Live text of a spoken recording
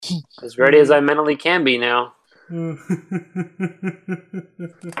As ready as I mentally can be now.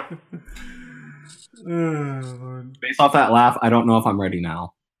 Based off that laugh, I don't know if I'm ready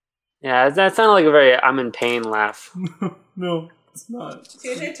now. Yeah, that sounded like a very I'm in pain laugh. No, it's not.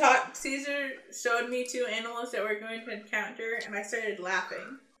 Caesar showed me 2 animals that we're going to encounter, and I started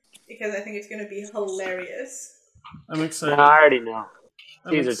laughing because I think it's going to be hilarious. I'm excited. No, I already know.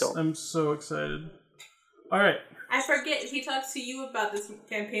 Caesar told. I'm so excited. All right. I forget he talks to you about this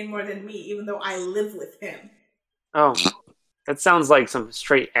campaign more than me, even though I live with him. Oh, that sounds like some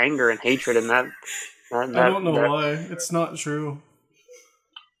straight anger and hatred in that. I don't know why. It's not true.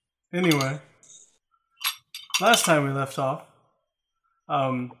 Anyway, last time we left off,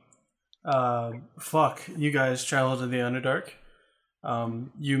 you guys traveled to the Underdark.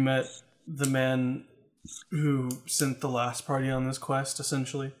 You met the man who sent the last party on this quest,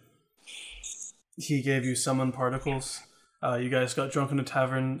 essentially. He gave you summon particles. You guys got drunk in a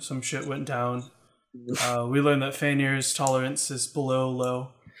tavern, some shit went down. We learned that Fainir's tolerance is below low.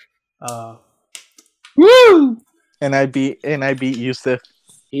 Woo! And I beat Yusuf.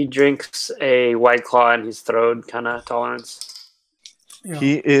 He drinks a White Claw in his throat, kind of tolerance. Yeah.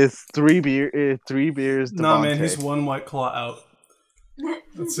 He is 3 beers. Devontae. Nah, man, he's 1 White Claw out.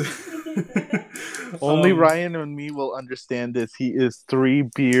 That's it. Only Ryan and me will understand this. He is 3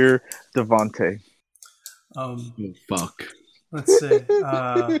 beer Devontae. Oh, fuck. Let's see.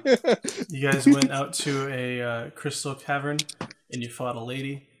 You guys went out to a crystal cavern and you fought a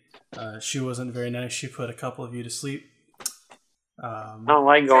lady. She wasn't very nice. She put a couple of you to sleep. I don't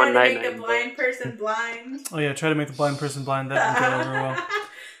like going night night. Try to make the blind person blind. Oh yeah, try to make the blind person blind. That didn't go over well.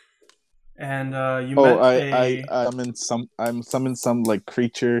 And you met I summoned some like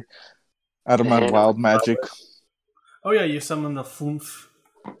creature out of my wild magic. Oh yeah, you summoned the flumph.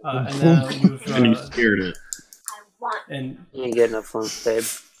 And now you've and you scared it. And you ain't getting a flumph, babe.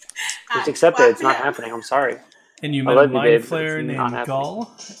 Just accept it. It's not happening. I'm sorry. And you met a Mind Flayer named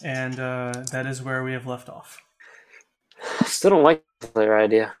Gull, and that is where we have left off. Still don't like the player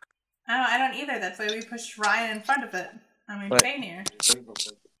idea. Oh, I don't either. That's why we pushed Ryan in front of it. I mean, Fainir.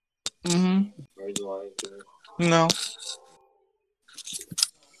 No.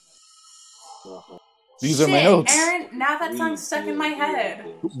 These are my notes. Aaron, now that song's stuck in my head.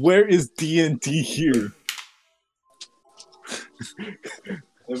 Where is D&D here?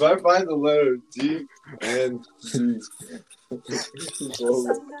 If I find the letter D and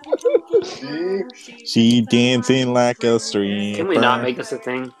she dancing like a stream. Can we not make this a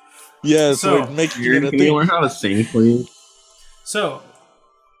thing? Yes, so, we're making it a thing. Can you learn how to sing, please? So,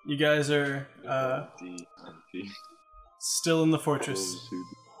 you guys are still in the fortress.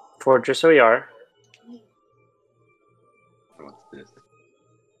 Fortress, so we are. What's this?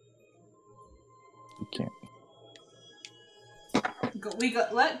 You can't. We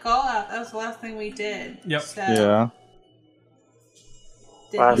let Gaul out. That was the last thing we did. Yep. So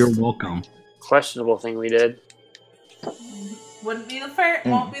yeah. You're welcome. Questionable thing we did. Wouldn't be the first.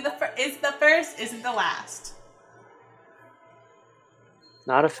 Won't be the first. Is the first. Isn't the last.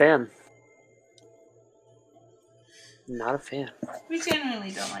 Not a fan. Not a fan. We genuinely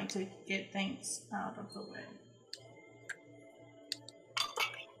don't like to get things out of the way.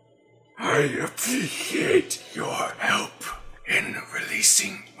 I appreciate your help in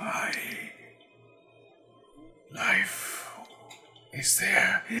releasing my life. Is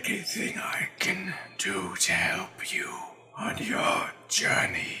there anything I can do to help you on your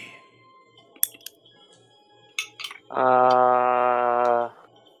journey?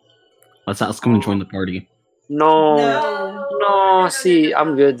 Let's ask him to join the party. No. See,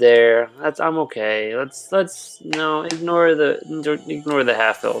 I'm good there. I'm okay. Let's ignore the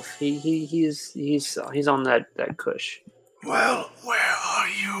half elf. He's on that cush. Well, where are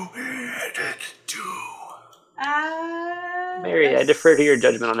you headed to? Mary, I defer to your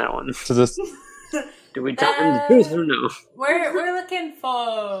judgment on that one. So this. Do we tell him the truth or no? We're looking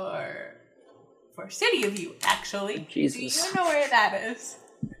for City of You, actually. Jesus. Do you know where that is?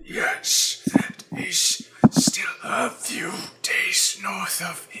 Yes, that is still a few days north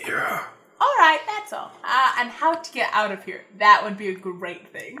of here. Alright, that's all. And how to get out of here. That would be a great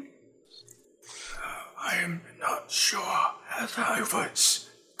thing. I am not sure, as I was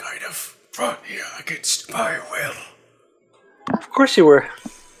kind of brought here against my will. Of course you were.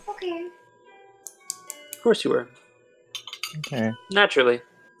 Okay. Of course you were. Okay. Naturally.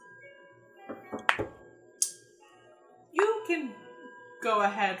 You can go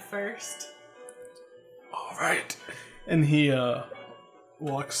ahead first. Alright. And he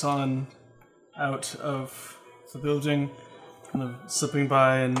walks on out of the building, kind of slipping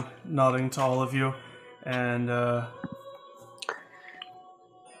by and nodding to all of you. And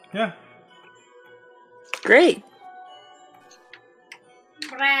Yeah. Great.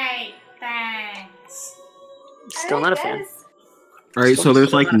 Right, thanks. Still not a fan. All right, so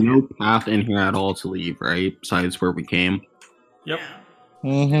there's like no path in here at all to leave, right? Besides where we came. Yep.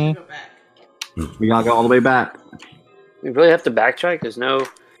 Mm-hmm. Go back. We gotta go all the way back. We really have to backtrack. There's no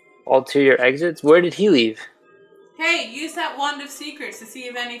ulterior exits. Where did he leave? Hey, use that wand of secrets to see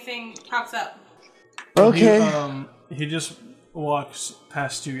if anything pops up. Okay. He just walks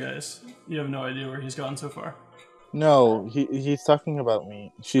past you guys. You have no idea where he's gone so far. No, he's talking about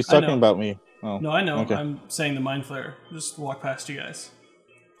me. She's I talking know. about me. Oh. No, I know. Okay. I'm saying the Mind Flayer. Just walk past you guys.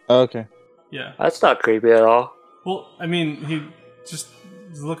 Okay. Yeah. That's not creepy at all. Well, I mean, he just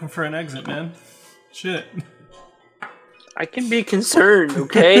is looking for an exit, man. Shit. I can be concerned,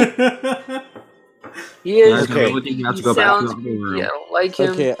 okay? He is. Guys, I really think you have to go back to the other room. Yeah, I don't like him.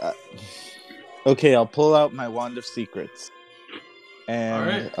 Okay. Okay, I'll pull out my wand of secrets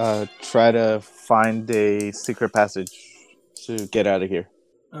and try to find a secret passage to get out of here.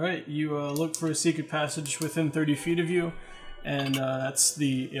 Alright, you look for a secret passage within 30 feet of you, and that's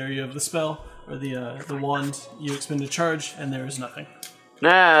the area of the spell, or the wand you expend a charge, and there is nothing.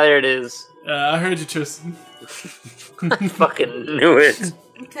 Nah, there it is. I heard you, Tristan. I fucking knew it.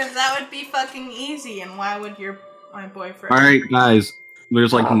 Because that would be fucking easy, and why would my boyfriend? All right, guys.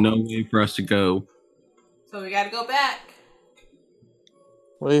 There's like no way for us to go. So we gotta go back.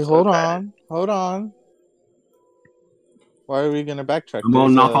 Wait, hold on. Hold on. Why are we gonna backtrack? I'm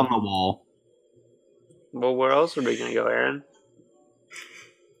gonna knock on the wall. Well, where else are we gonna go, Aaron?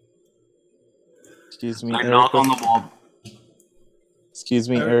 Excuse me, I Eric. knock on the wall. Excuse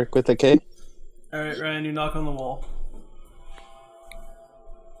me, Eric. Eric with a K. Alright, Ryan, you knock on the wall.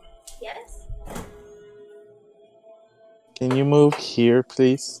 Yes. Can you move here,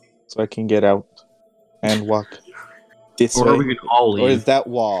 please, so I can get out and walk this Or way? we can all leave. Or is that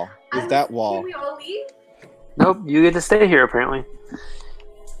wall? Is that wall? Can we all leave? Nope, you get to stay here, apparently.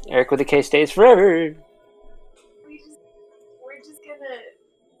 Eric with a K stays forever. We're just gonna.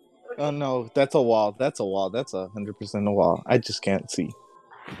 Oh no, that's a wall. That's a wall. That's 100% a wall. I just can't see.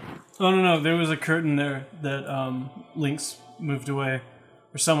 Oh, no, there was a curtain there that Lynx moved away.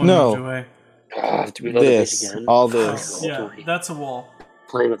 Or someone No. moved away. Do we load this This, again? all this. Yeah, that's a wall.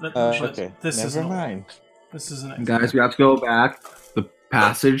 Play with That- but Okay, This never isn't a wall. mind. This is an exit. Guys, we have to go back. The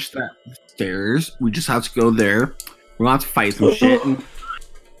passage, that stairs. We just have to go there. We're gonna have to fight some shit. And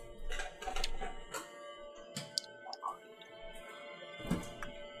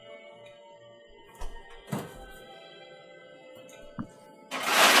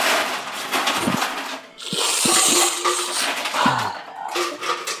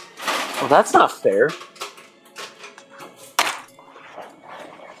Well, that's not fair.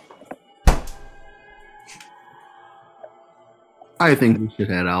 I think we should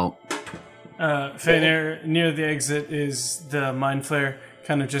head out. Fenrir, near the exit is the Mind Flayer,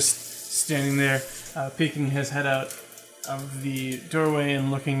 kind of just standing there, peeking his head out of the doorway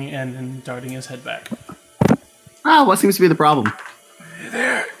and looking and darting his head back. Ah, what seems to be the problem?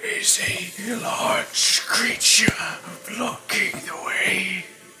 There is a large creature blocking the way.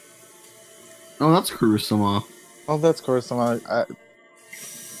 Oh, that's Kurosama. Oh, that's Kurosama.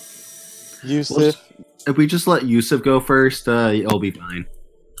 Yusuf. If we just let Yusuf go first, it'll be fine.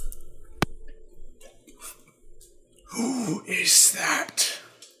 Who is that?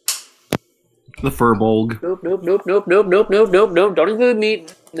 The Furbolg. Nope, nope, nope, nope, nope, nope, nope, nope, nope. Don't include me.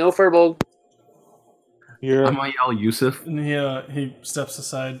 No Furbolg. You're I'm gonna yell Yusuf. And he steps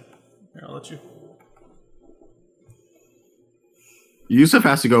aside. Here, I'll let you. Yusuf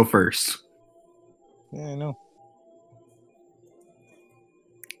has to go first. Yeah, I know.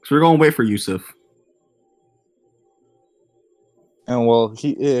 So we're gonna wait for Yusuf. And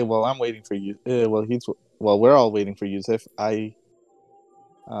I'm waiting for you. We're all waiting for Yusuf. I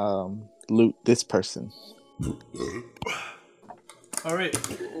loot this person. Alright,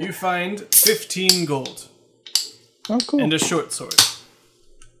 you find 15 gold Oh, cool. and a short sword.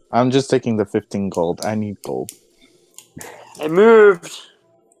 I'm just taking the 15 gold. I need gold. I moved.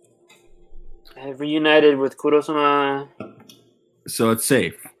 I have reunited with Kurosama. So it's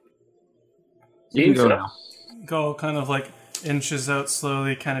safe. You Seems can go so. now. Go kind of like inches out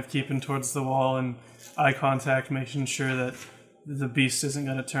slowly, kind of keeping towards the wall and eye contact, making sure that the beast isn't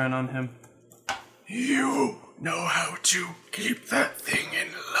going to turn on him. You know how to keep that thing in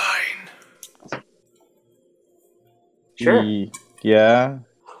line. Sure. Yeah.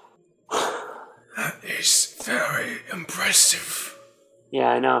 That is very impressive. Yeah,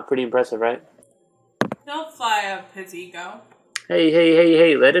 I know. Pretty impressive, right? Don't fly up his ego.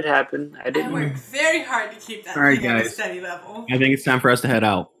 Hey, let it happen. I I didn't. work very hard to keep that All right, thing at a guys. steady level. I think it's time for us to head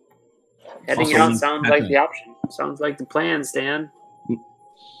out. Heading Also, out Lynx sounds had like to- the option. Sounds like the plan, Stan.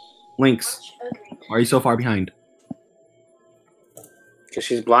 Lynx, why are you so far behind? Because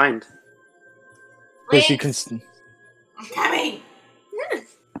she's blind. Because she can. Lynx, I'm coming.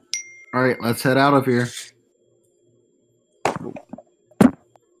 All right, let's head out of here.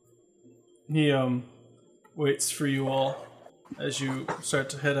 He waits for you all as you start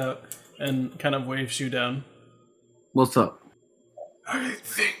to head out and kind of waves you down. What's up? I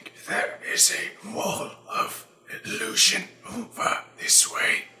think there is a wall of illusion over this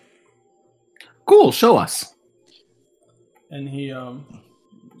way. Cool, show us. And he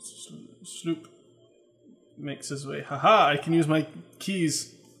Sloop makes his way. Haha! I can use my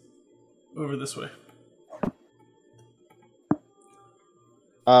keys over this way.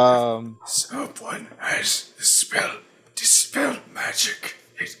 Someone has the spell. Dispel magic.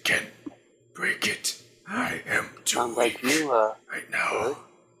 It can break it. I am too Sounds weak like you, right now.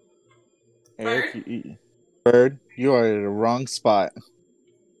 Eric, Bird, you are in the wrong spot.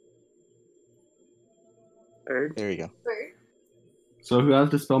 Bird. There you go. Bird. So who has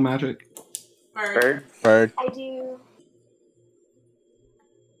dispel magic? Bird. Bird. Bird. I do.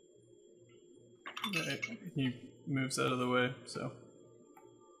 He moves out of the way, so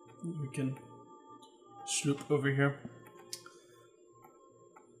we can Sloop over here.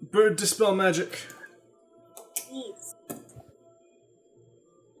 Bird, dispel magic. Please.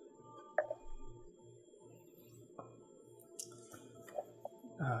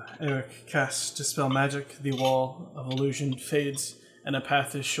 Eric casts dispel magic. The wall of illusion fades, and a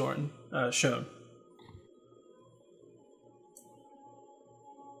path is shown.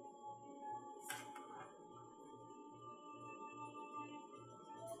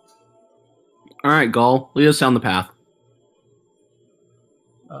 All right, Gull, lead us down the path.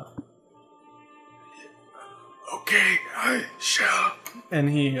 Okay, I shall. And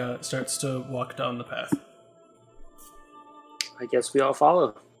he starts to walk down the path. I guess we all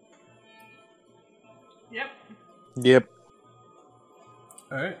follow. Yep. Yep.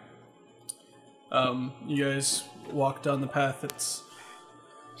 All right. You guys walk down the path. It's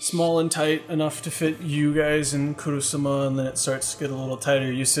small and tight enough to fit you guys and Kurosama, and then it starts to get a little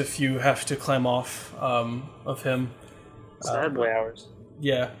tighter. Yusuf, you have to climb off of him. Sad boy hours.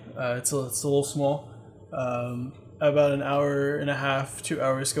 Yeah, it's a little small. About an hour and a half, 2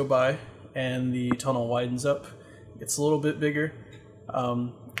 hours go by, and the tunnel widens up. It's a little bit bigger.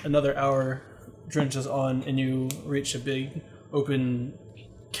 Another hour drenches on, and you reach a big open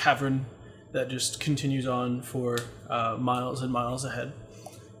cavern that just continues on for miles and miles ahead.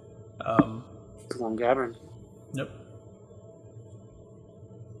 Long cavern. Yep.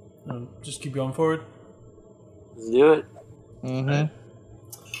 Just keep going forward. Let's do it.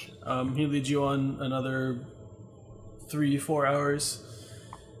 Mm-hmm. He leads you on another 3-4 hours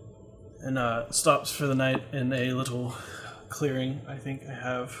and stops for the night in a little clearing. I think I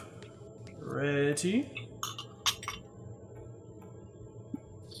have ready.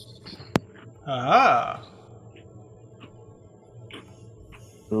 Aha!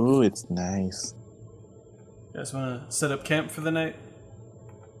 Ooh, it's nice. You guys want to set up camp for the night?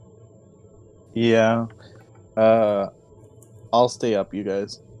 Yeah. I'll stay up, you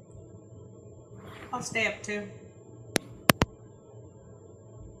guys. I'll stay up too.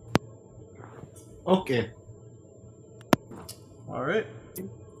 Okay. All right.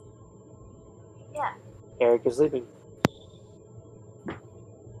 Eric is sleeping.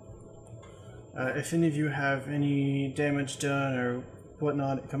 If any of you have any damage done or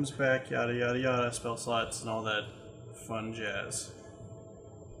whatnot, it comes back, yada yada yada, spell slots and all that fun jazz.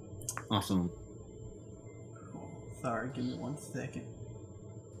 Awesome. Sorry, give me 1 second.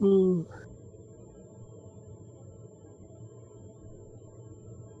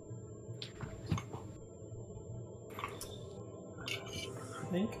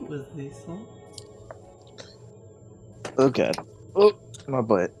 I think it was this one. Oh god. Oh, my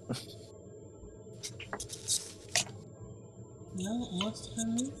butt. No, it must have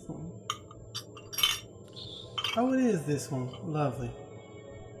been this one. Oh, it is this one. Lovely.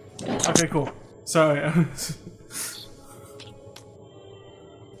 Okay, cool. Sorry.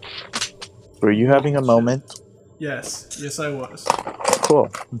 Were you having a moment? Yes, I was. Cool.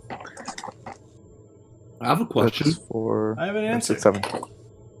 I have a question. That's for I have an answer. 6, 7.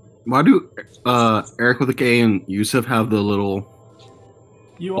 Why do Eric with a K and Yusuf have the little...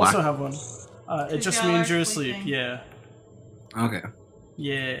 You Black. also have one. It just y'all means are you're asleep. sleeping. Yeah. Okay.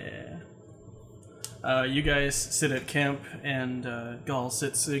 Yeah. You guys sit at camp, and Gall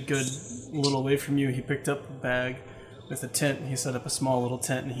sits a good little way from you. He picked up a bag with a tent. He set up a small little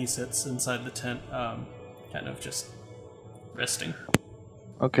tent, and he sits inside the tent, kind of just resting.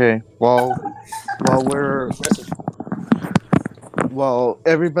 Okay. While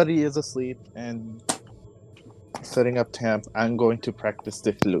everybody is asleep and setting up camp, I'm going to practice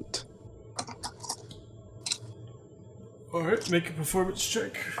the flute. Alright, make a performance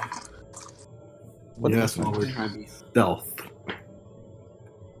check. Yes, while we're trying to be stealth.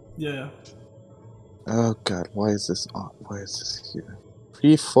 Yeah. Oh god, why is this on? Why is this here?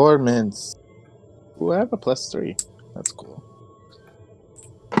 Performance. Ooh, I have a +3. That's cool.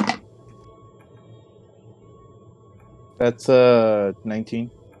 That's 19.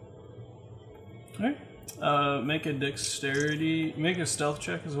 Alright. Make a dexterity. Make a stealth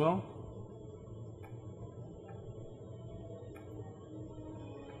check as well.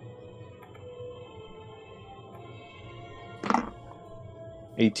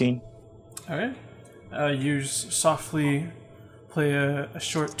 $18. Alright. You softly play a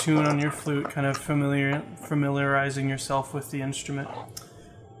short tune on your flute, kind of familiarizing yourself with the instrument.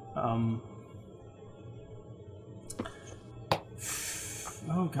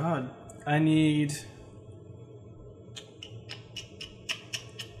 Oh god. I need...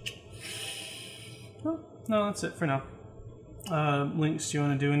 Oh, no, that's it for now. Lynx, do you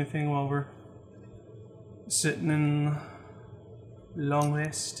want to do anything while we're sitting in long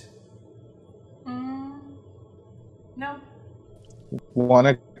rest? No. Want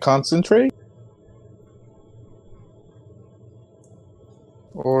to concentrate?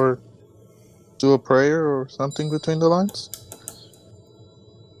 Or do a prayer or something between the lines?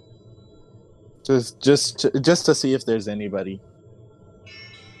 Just to see if there's anybody.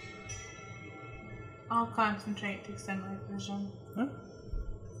 I'll concentrate to extend my vision. Huh?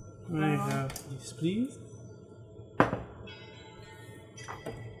 We have these, please.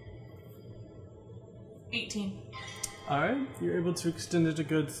 Alright, you're able to extend it a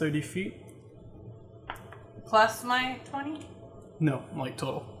good 30 feet. Plus my 20? No, like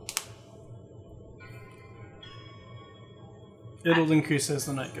total. It'll increase as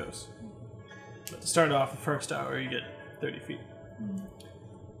the night goes. But to start off, the first hour, you get 30 feet.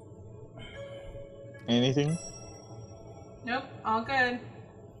 Anything? Nope, all good.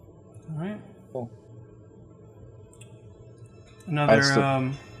 Alright. Cool.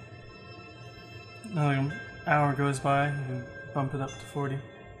 Another hour goes by, you can bump it up to 40.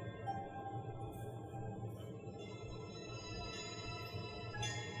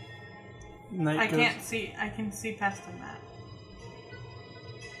 Night I goes... can't see. I can see past the map.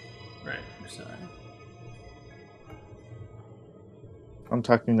 Right, I'm sorry. I'm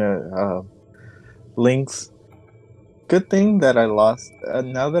talking to Lynx. Good thing that I lost.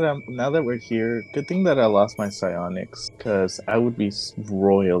 Now that we're here, good thing that I lost my psionics, because I would be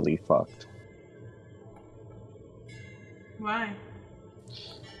royally fucked. Why?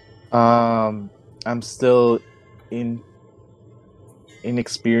 I'm still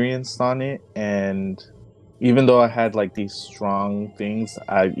inexperienced on it, and even though I had like these strong things,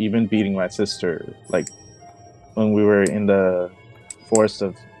 I even beating my sister, like when we were in the forest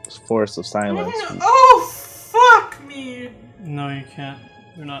of silence. Oh fuck me! No, you can't.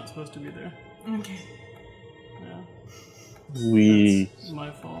 You're not supposed to be there. Okay. Yeah. That's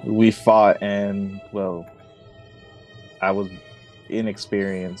my fault. We fought, and well, I was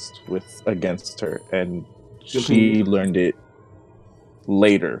inexperienced against her, and she learned it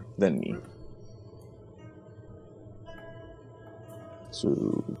later than me.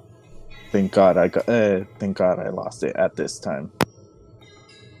 So thank God I lost it at this time.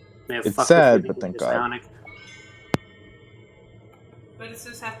 Man, It's fuck sad, if but we thank get God. psionic. What does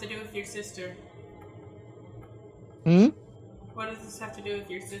this have to do with your sister? What does this have to do with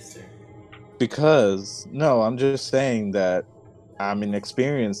your sister? Because no, I'm just saying that I'm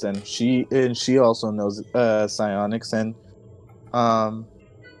inexperienced, and she also knows psionics, and Does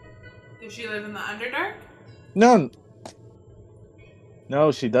she live in the Underdark?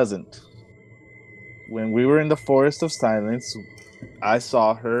 No, she doesn't. When we were in the Forest of Silence, I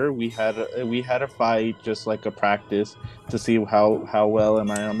saw her. We had a fight, just like a practice, to see how well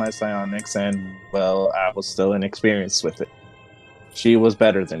am I on my psionics, and well, I was still inexperienced with it. She was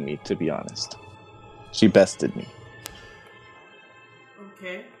better than me, to be honest. She bested me.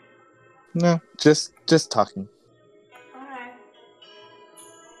 Okay. No, just talking. Alright.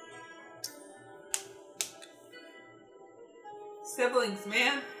 Siblings,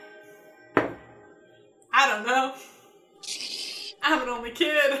 man. I don't know. I'm an only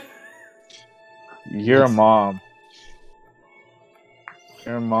kid. You're a mom.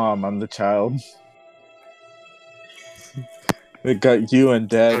 You're a mom. I'm the child. It got you and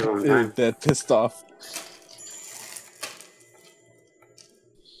Dad pissed off.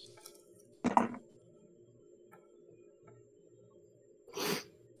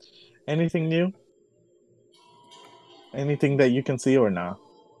 Anything new? Anything that you can see or not?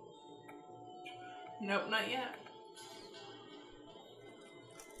 Nope, not yet.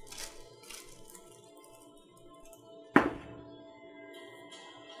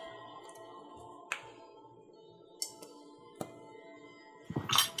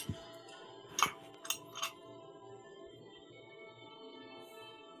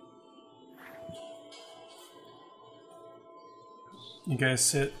 You guys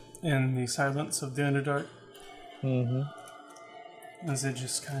sit in the silence of the Underdark Mm-hmm. as it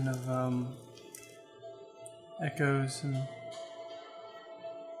just kind of echoes and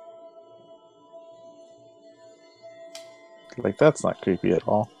Like, that's not creepy at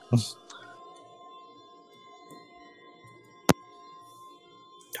all.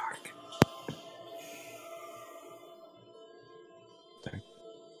 Dark.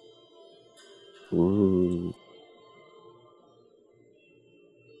 Ooh.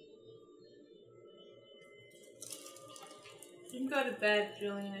 You can go to bed,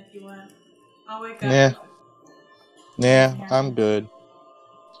 Julian, if you want. I'll wake up. Yeah. Yeah, Yeah. I'm good.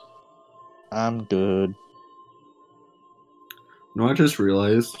 I'm good. You know, I just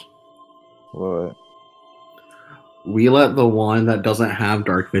realized What? we let the one that doesn't have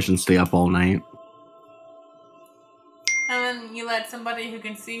dark vision stay up all night. And then you let somebody who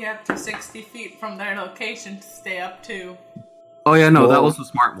can see up to 60 feet from their location to stay up too. Oh yeah, no, that Well- was the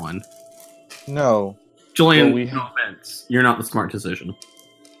smart one. No, Julian, Well, we- no offense, you're not the smart decision.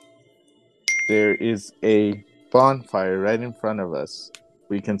 there is a bonfire right in front of us.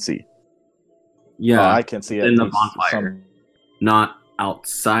 We can see. Yeah, Well, I can see at in the least bonfire, not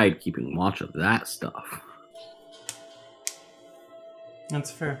outside keeping watch of that stuff.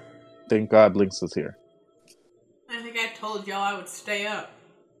 that's fair. Thank God Lynx is here. I think I told y'all I would stay up.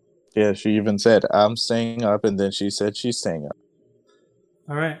 Yeah, she even said, I'm staying up, and then she said she's staying up.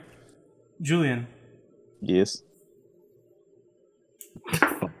 All right, Julian. Yes.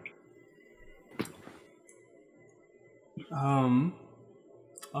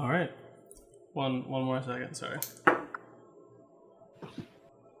 All right. One more second. Sorry.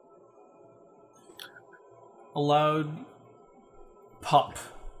 A loud pop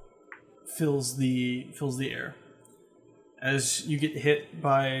fills the air as you get hit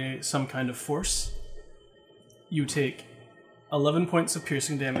by some kind of force. You take 11 points of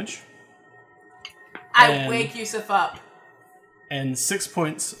piercing damage I And- wake Yusuf up. and 6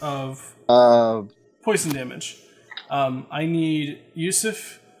 points of Uh, poison damage. I need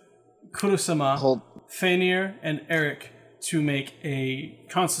Yusuf, Kurosama, hold. Fanir, and Eric to make a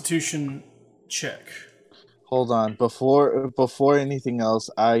Constitution check. Hold on. Before anything else,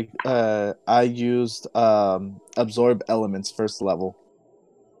 I used absorb elements first level.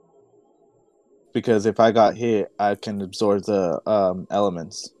 Because if I got hit, I can absorb the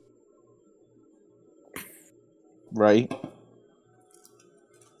elements. Right?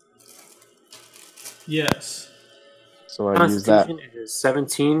 Yes. So I use that. Constitution is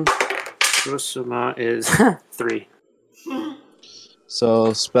 17. Kurosuma is 3.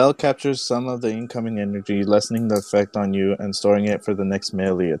 So spell captures some of the incoming energy, lessening the effect on you and storing it for the next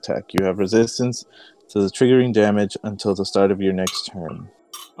melee attack. You have resistance to the triggering damage until the start of your next turn.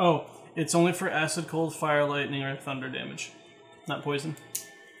 Oh, it's only for acid, cold, fire, lightning, or thunder damage. Not poison.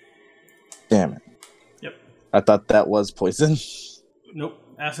 Damn it. Yep. I thought that was poison. Nope.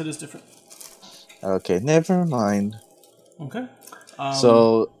 Acid is different. Okay, never mind. Okay.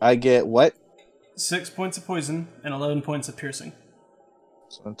 So I get what? 6 points of poison and 11 points of piercing.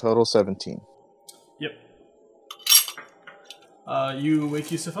 So in total 17. Yep. You wake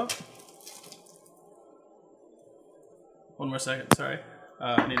Yusuf up. One more second, sorry.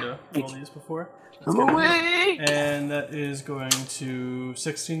 I need to roll these before. I'm awake! And that is going to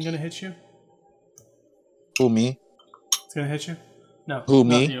 16 gonna hit you? Who, me? It's gonna hit you? No. Who, not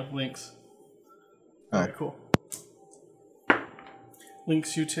me? you, Lynx. Oh. Alright, cool.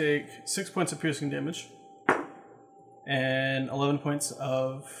 Lynx, you take 6 points of piercing damage and 11 points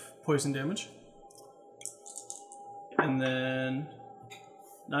of poison damage. And then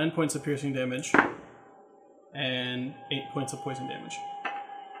 9 points of piercing damage and 8 points of poison damage.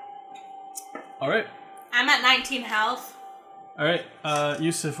 Alright. I'm at 19 health. Alright,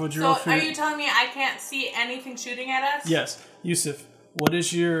 Yusuf, what'd you So roll for are your- you telling me I can't see anything shooting at us? Yes, Yusuf, what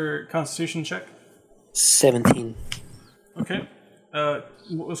is your constitution check? 17. Okay.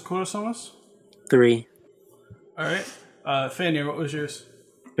 What was Kurosama's? 3. Alright. Fanny, what was yours?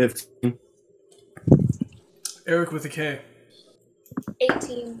 15. Eric with a K.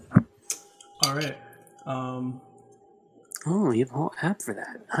 18. Alright. Oh, you have a whole app for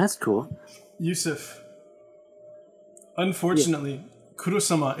that. That's cool. Yusuf. Unfortunately,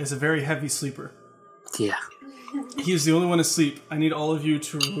 Kurosama is a very heavy sleeper. Yeah. He is the only one asleep. I need all of you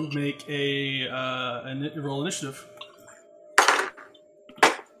to make a roll initiative.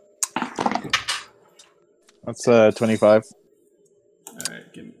 That's 25.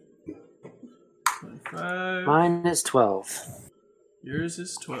 Alright, give me 25. Mine is 12. Yours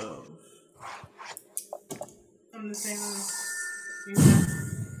is 12. I'm the same as you.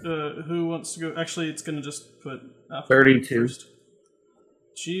 Who wants to go? Actually, it's gonna just put 32. first.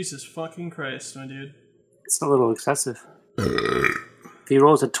 Jesus fucking Christ, my dude. It's a little excessive. If he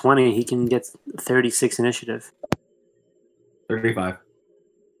rolls a 20, he can get 36 initiative. 35.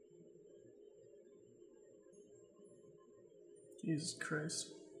 Jesus Christ.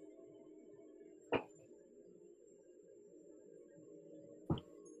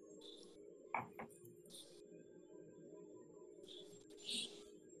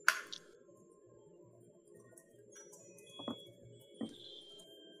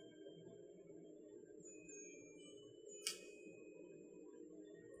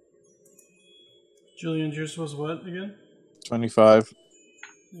 Julian, yours was what again? 25.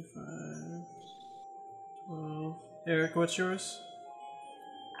 25, 12. Eric, what's yours?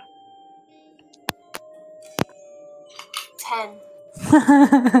 10.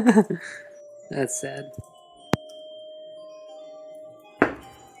 That's sad.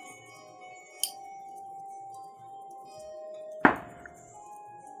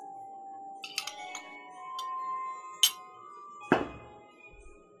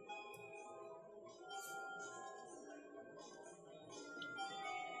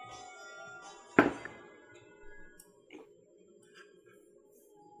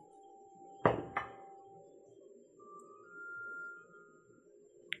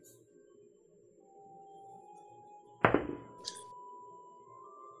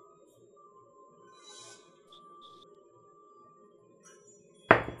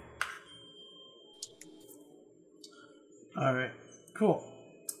 Alright, cool.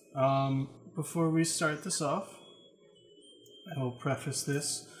 Before we start this off, I will preface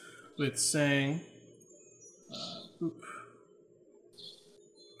this with saying,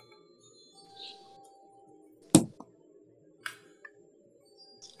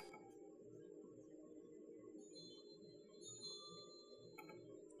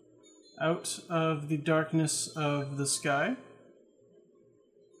 out of the darkness of the sky,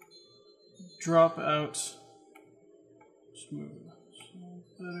 drop out.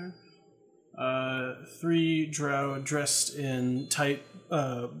 Better. 3 drow dressed in tight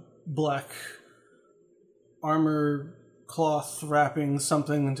black armor cloth wrapping,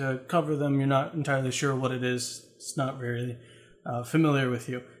 something to cover them. You're not entirely sure what it is. It's not very familiar with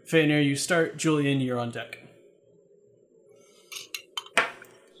you. Fainir, you start. Julian, you're on deck.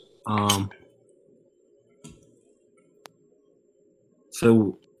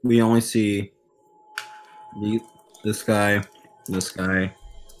 So we only see this guy,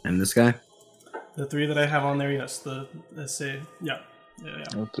 and this guy. The 3 that I have on there, yes. Let's say, yeah.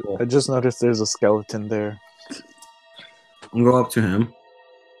 I just noticed there's a skeleton there. I'm going to go up to him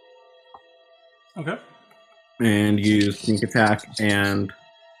Okay. and use sneak attack and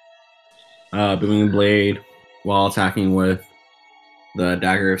booming blade while attacking with the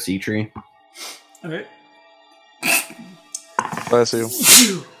dagger of sea tree. Okay. Bless you.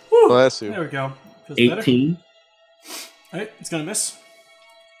 Woo! Bless you. There we go. Feels 18. Alright, it's gonna miss.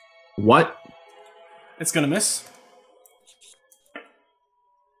 What? It's gonna miss.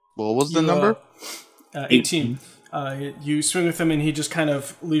 What was the number? 18. You swing with him and he just kind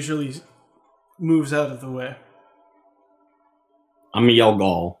of leisurely moves out of the way. I'm a yell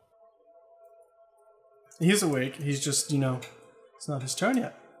gall. He's awake. He's just, it's not his turn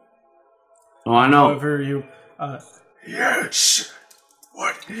yet. Oh, I know. However, you... Yes!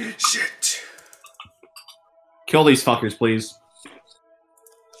 What is it? Kill these fuckers, please.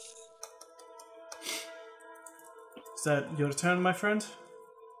 Is that your turn, my friend?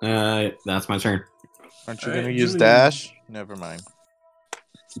 That's my turn. Aren't you Alright, going to use Julian. dash? Never mind.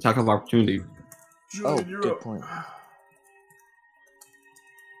 Attack of opportunity. Julian, you're good up. point.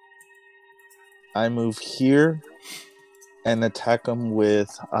 I move here and attack him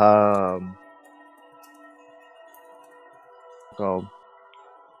with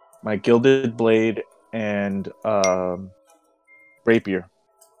my gilded blade and rapier.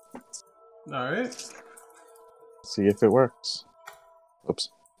 Alright. See if it works. Oops.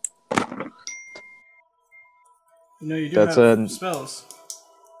 You do That's have a- spells.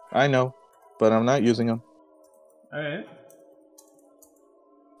 I know, but I'm not using them. Alright.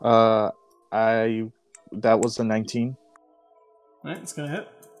 That was a 19. Alright, it's gonna hit.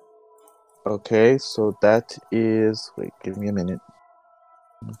 Okay, so that is... Wait, give me a minute.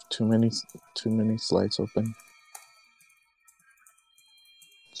 Too many slides open.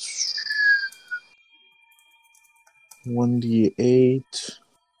 $1d8.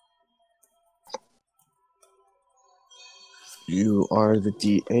 You are the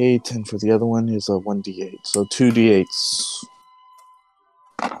d8, and for the other one is a 1d8. So 2d8s.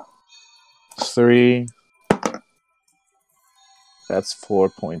 3. That's 4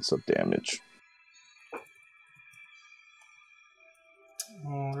 points of damage.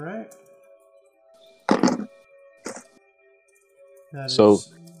 All right.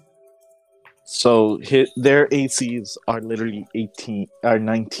 So their ACs are literally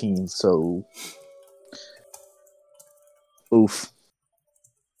 19. So, oof.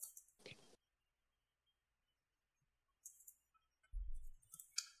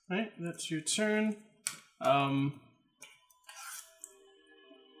 All right, that's your turn.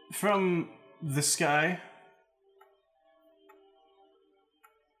 From the sky,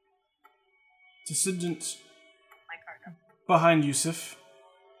 descendant behind Yusuf.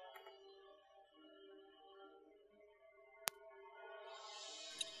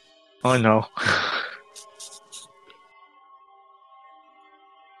 Oh no.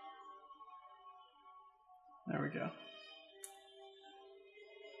 There we go.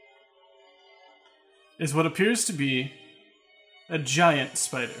 Is what appears to be a giant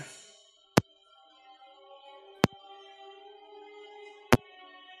spider.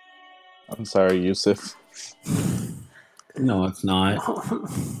 I'm sorry, Yusuf. No, it's not.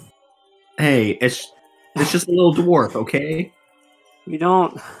 Hey, it's just a little dwarf, okay? We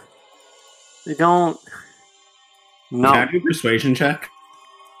don't. No. Can I do a persuasion check?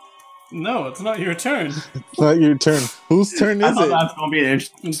 No, it's not your turn. It's not your turn. Whose turn I is thought it? that's going to be an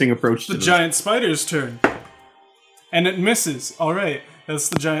interesting approach to The this. giant spider's turn. And it misses. Alright, that's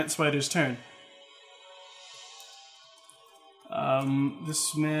the giant spider's turn.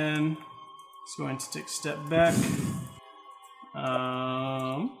 This man is going to take a step back.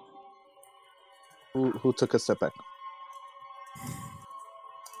 Who took a step back?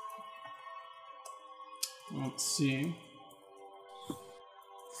 Let's see.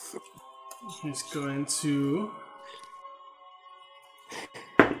 He's going to...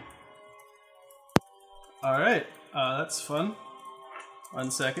 Alright, that's fun.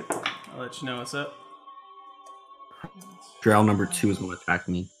 1 second. I'll let you know what's up. Drow number 2 is going to attack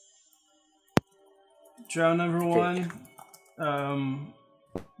me. Drow number 1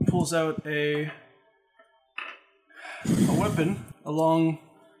 pulls out a weapon, a long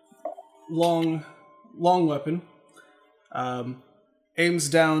weapon, aims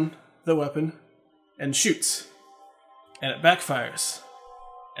down the weapon and shoots, and it backfires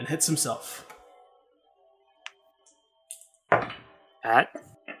and hits himself. At?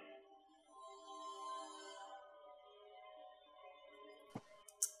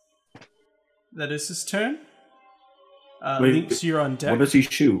 That is his turn. Wait, Lynx, you're on deck. What does he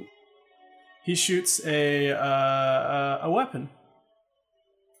shoot? He shoots a weapon.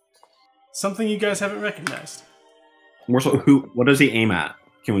 Something you guys haven't recognized. More so, what does he aim at?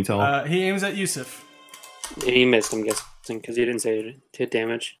 Can we tell? He aims at Yusuf. He missed, I'm guessing, because he didn't say it hit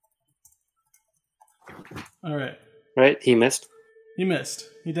damage. All right. Right? He missed? He missed.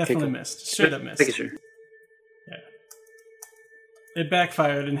 He definitely cool. missed. Straight up missed. Making sure. Yeah. It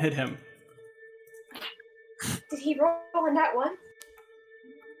backfired and hit him. Did he roll on that one?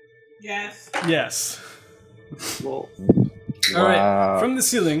 Yes. Yes. Well, All right. From the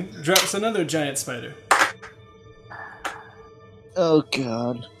ceiling drops another giant spider. Oh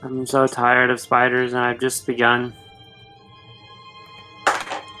god. I'm so tired of spiders, and I've just begun.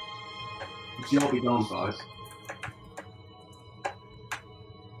 You'll be done, guys.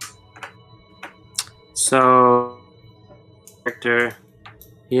 So, character,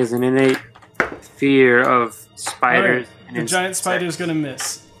 he has an innate fear of spiders. All right. And The giant insects. spider's gonna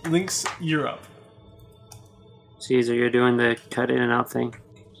miss. Lynx, you're up. Caesar, you're doing the cut in and out thing.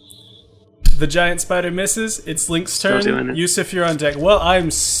 The giant spider misses. It's Lynx's Still doing turn. it. Yusuf, you're on deck. Well,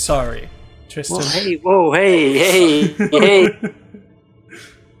 I'm sorry, Tristan. Hey.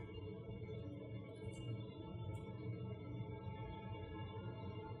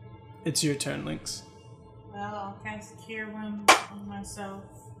 It's your turn, Lynx. Well, I'll cast Cure Wound on myself.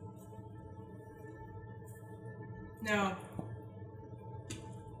 No.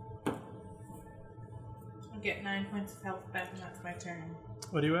 I'll get 9 points of health back, and that's my turn.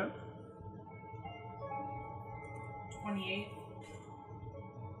 What are you at? 28.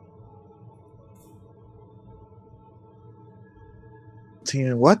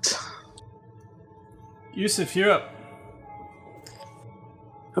 What? Yusuf, you're up.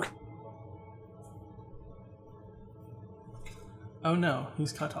 Oh no,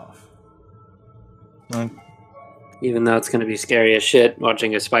 he's cut off. Even though it's going to be scary as shit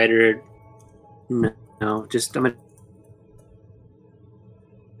watching a spider. No, just I'm gonna.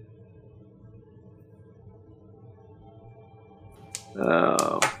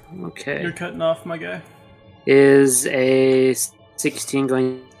 Oh, okay. You're cutting off, my guy. Is a 16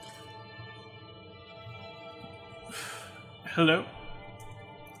 going? Hello?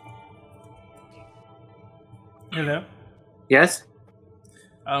 Hello? Yes?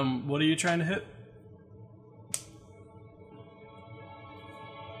 What are you trying to hit?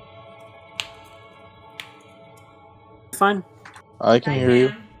 Fine. I can hear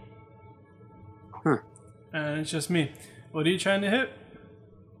you. It's just me. What are you trying to hit?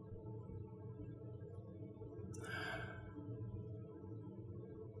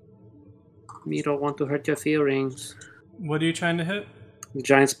 You don't want to hurt your feelings. What are you trying to hit? The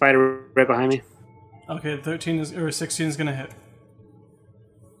giant spider right behind me. Okay, 13 is or 16 is gonna hit.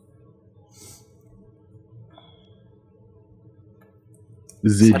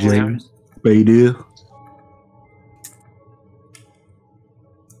 The giant spider.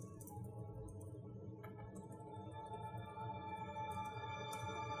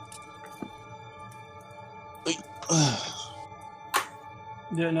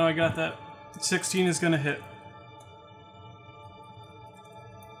 Yeah, no, I got that. 16 is gonna hit.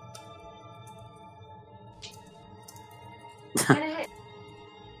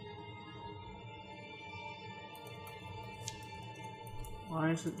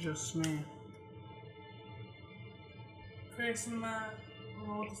 Why is it just me? Charisma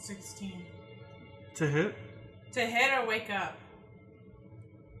roll to 16. To hit? To hit or wake up?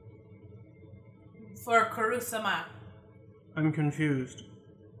 For Karusama. I'm confused.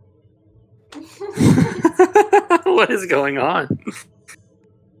 What is going on?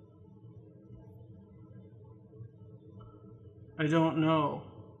 I don't know.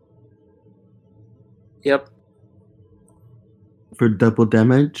 Yep. For double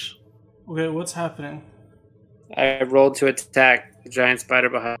damage? Okay, what's happening? I rolled to attack the giant spider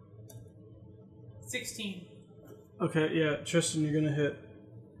behind. 16. Okay, yeah, Tristan, you're gonna hit.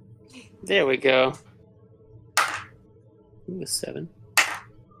 There we go. Ooh, 7.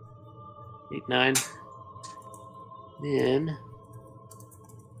 8, 9. Then.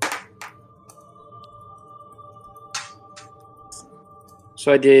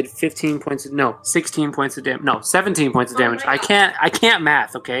 So I did 15 points of, no, 16 points of damage. No, 17 points of damage. I can't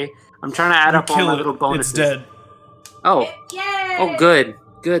math, okay? I'm trying to add up all my little bonuses. It's dead. Oh. Yay! Oh, good.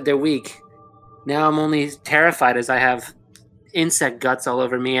 Good, they're weak. Now I'm only terrified as I have insect guts all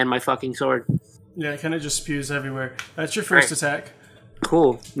over me and my fucking sword. Yeah, it kind of just spews everywhere. That's your first attack.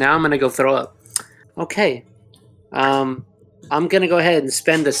 Cool. Now I'm gonna go throw up. Okay. I'm gonna go ahead and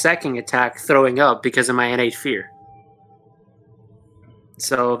spend a second attack throwing up because of my innate fear.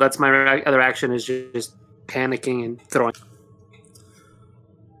 So that's my other action is just panicking and throwing.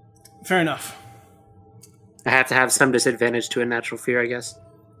 Fair enough. I have to have some disadvantage to a natural fear, I guess.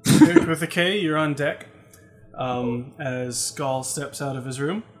 Eric with a K, you're on deck. As Skull steps out of his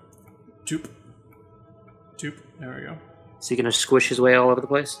room. Toop. Toop. There we go. Is he gonna squish his way all over the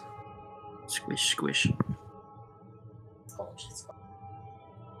place? Squish, squish.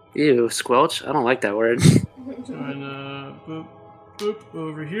 Ew, squelch? I don't like that word. And boop, boop,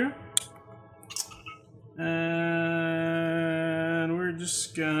 over here. And we're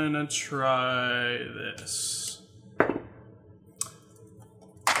just gonna try this.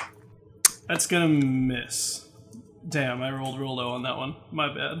 That's gonna miss. Damn, I rolled real low on that one.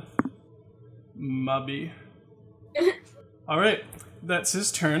 My bad. Mubby. Alright, that's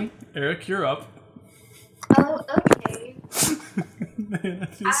his turn. Eric, you're up. Oh, okay. Man, I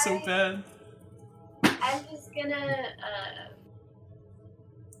feel so bad. I'm just gonna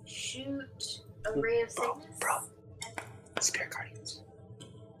shoot a ray of sickness. Bro. Spirit Guardians.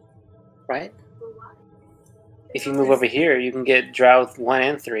 Right? If you move over here, you can get Drow 1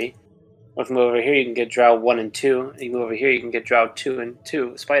 and 3. Or if you move over here, you can get Drow 1 and 2. If you move over here, you can get Drow 2 and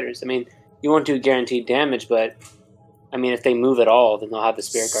 2 spiders. I mean, you won't do guaranteed damage, but I mean, if they move at all, then they'll have the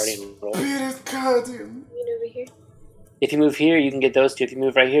Spirit Guardian roll. Spirit Guardian. You over here? If you move here, you can get those 2. If you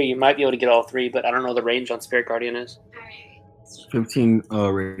move right here, you might be able to get all 3, but I don't know what the range on Spirit Guardian is. Alright. 15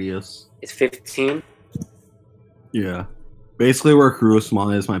 radius. It's 15. Yeah. Basically where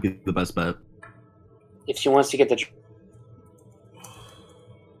Kurosama is might be the best bet. If she wants to get the...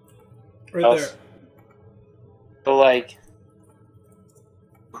 Right there. So, like...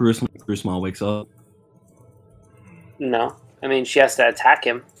 Kurosama wakes up. No. I mean, she has to attack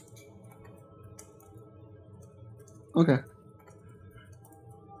him. Okay.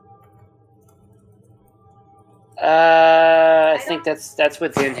 I think that's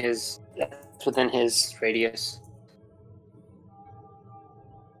within his radius.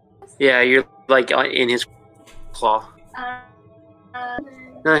 Yeah, you're like in his claw.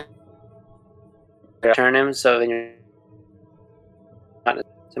 No, turn him so then you're not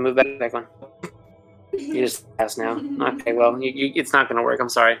to move back one. You just pass now. Okay, well, it's not gonna work. I'm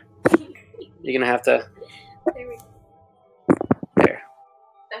sorry. You're gonna have to. There we go. There.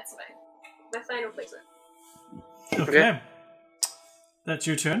 That's fine. My final placement. Okay. That's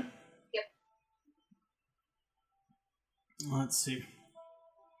your turn? Yep. Let's see.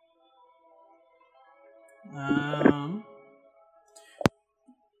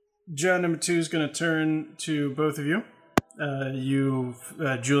 Drow number 2 is going to turn to both of you.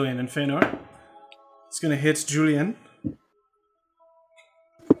 Julian and Feanor. It's going to hit Julian.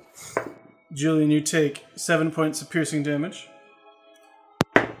 Julian, you take 7 points of piercing damage.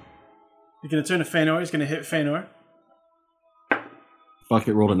 You're going to turn to Feanor. He's going to hit Feanor. Fuck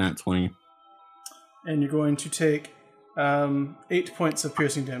it, rolled a nat 20. And you're going to take 8 points of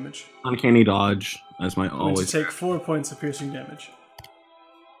piercing damage. Uncanny dodge, as my You're going always. to take 4 points of piercing damage.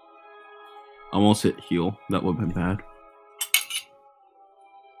 Almost hit heal. That would have been bad.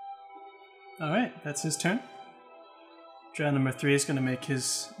 Alright, that's his turn. Drow number 3 is going to make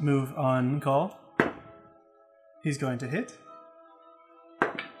his move on call. He's going to hit.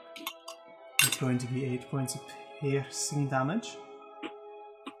 It's going to be 8 points of piercing damage.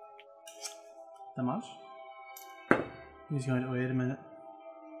 He's going to wait a minute.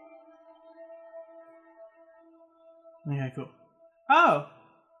 Okay, cool. Oh!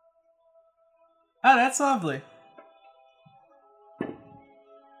 Oh, that's lovely.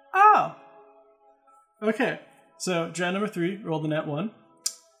 Oh! Okay, so Drow number 3 rolled the nat 1.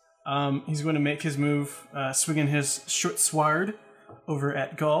 He's going to make his move, swinging his short sword over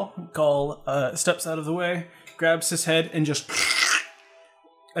at Gaul. Gaul steps out of the way, grabs his head, and just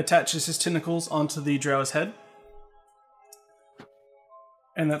attaches his tentacles onto the Drow's head.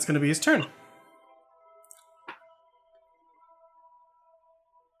 And that's going to be his turn.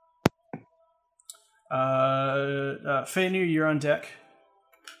 Feanor, you're on deck.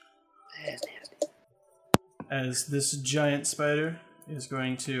 As this giant spider is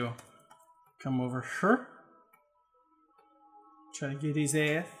going to come over here. Try to get his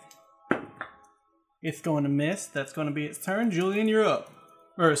ass. It's going to miss. That's going to be its turn. Julian, you're up.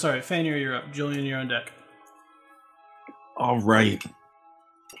 Or, sorry, Feanor, you're up. Julian, you're on deck. Alright.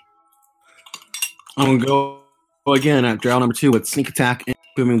 I'm going to go again at Drow number 2 with Sneak Attack and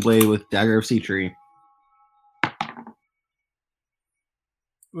Booming Blade with Dagger of Sea Tree.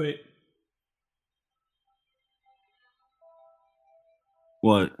 Wait.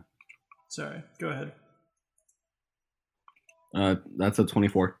 What? Sorry, go ahead. That's a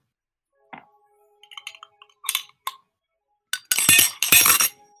 24.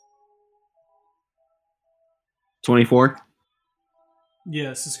 $24?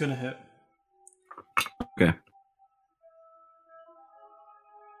 Yes, it's going to hit. Okay.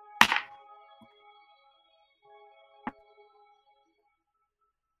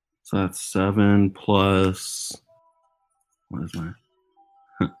 So that's 7 plus... What is my...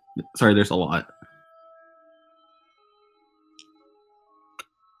 Sorry, there's a lot.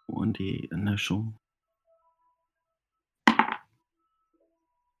 1d8 initial.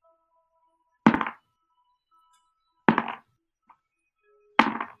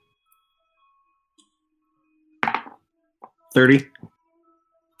 $30.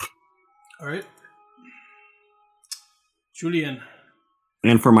 All right. Julian.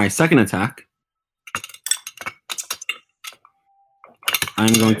 And for my second attack,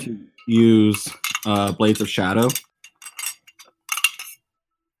 I'm going to use Blades of Shadow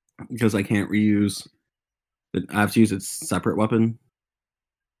because I can't reuse it. I have to use its separate weapon.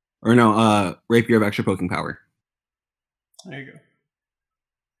 Or no, Rapier of Extra Poking Power. There you go.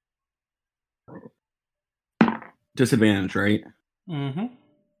 Disadvantage, right? Mm-hmm.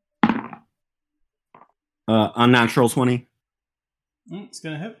 Unnatural 20. It's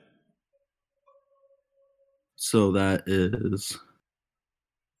going to hit. So that is...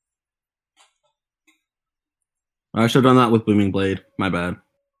 I should have done that with Booming Blade. My bad.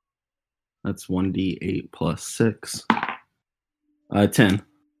 That's 1d8 plus 6. 10.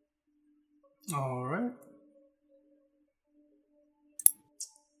 All right.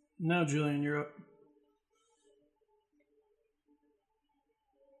 Now, Julian, you're up.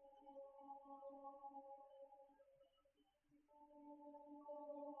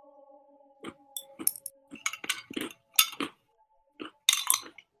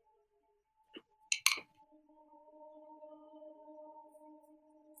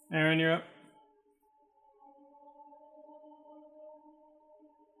 Aaron, you're up.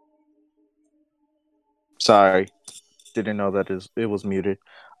 Sorry, didn't know that it was muted.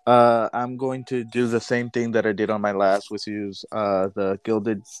 I'm going to do the same thing that I did on my last, which is the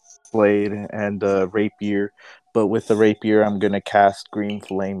gilded blade and the rapier. But with the rapier, I'm gonna cast green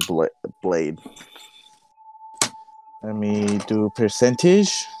flame blade. Let me do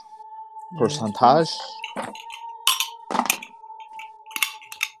percentage. Percentage.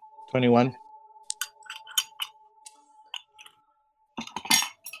 21.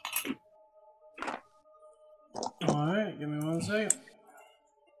 Alright, give me 1 second.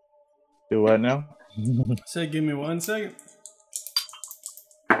 Do what now? Say, give me 1 second.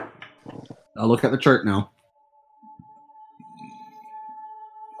 I'll look at the chart now.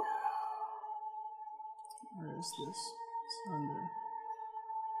 Where is this? It's under.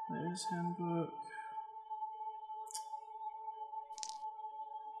 There's handbook.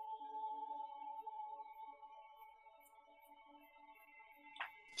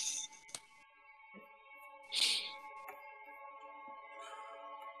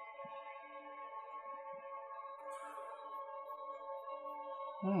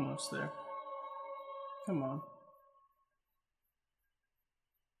 Almost there. Come on.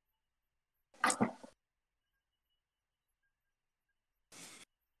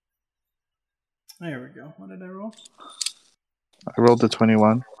 There we go. What did I roll? I rolled the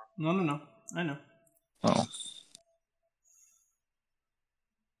 21. No. I know. Oh.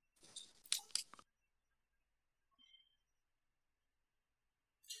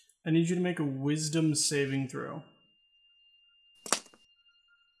 I need you to make a wisdom saving throw.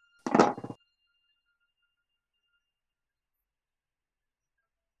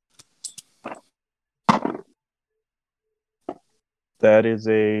 That is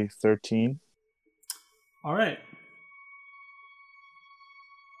a 13. All right.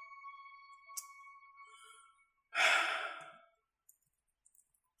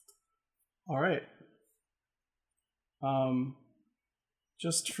 All right.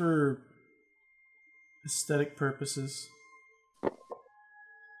 Just for aesthetic purposes.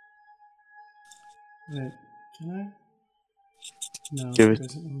 Wait, can I? No. Give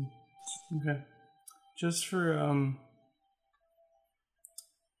it. Okay. Just for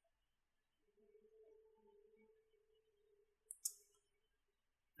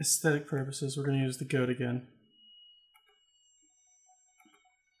aesthetic purposes, we're going to use the goat again.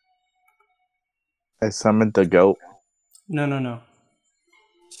 I summoned the goat. No.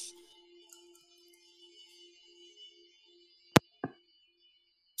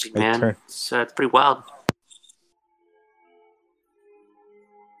 Man, it's pretty wild.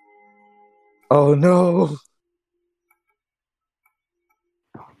 Oh no!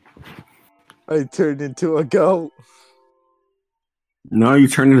 I turned into a goat. No, you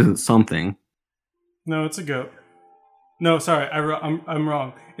turned into something. No, it's a goat. No, sorry, I'm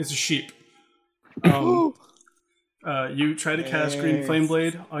wrong. It's a sheep. You try to cast Green Flame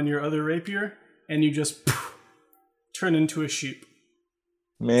Blade on your other rapier, and you just turn into a sheep.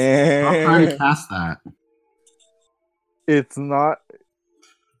 Man, Stop trying to cast that. It's not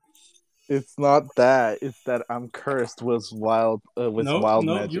that. It's that I'm cursed with wild Nope,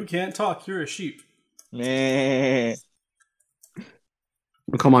 magic. you can't talk. You're a sheep. Man.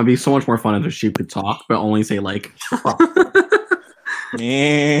 Come on, it'd be so much more fun if the sheep could talk, but only say like fuck.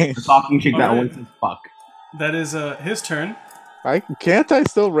 Man. The talking sheep that only says fuck. That is his turn. Can't I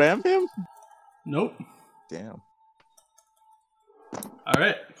still ram him? Nope. Damn. All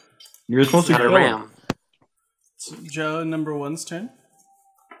right. You're supposed to kill him. It's Joe number 1's turn.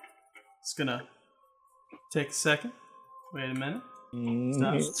 It's gonna take a second. Wait a minute.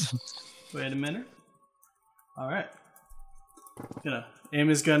 Stop. Wait a minute. All right. Gonna aim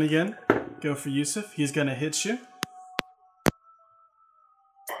his gun again. Go for Yusuf. He's gonna hit you.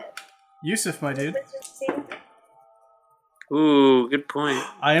 Yusuf, my dude. Ooh, good point.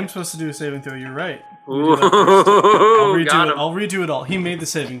 I am supposed to do a saving throw. You're right. Ooh, I'll redo it all. He made the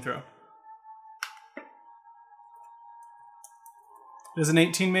saving throw. Does an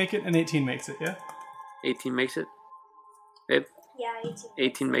 18 make it? An 18 makes it, yeah? 18 makes it? Babe? Yeah,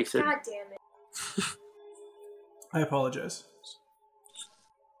 18 makes it. God damn it. I apologize.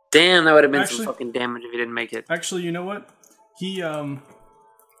 Damn, that would have been some fucking damage if he didn't make it. Actually, you know what? He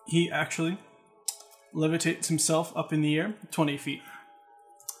actually levitates himself up in the air 20 feet.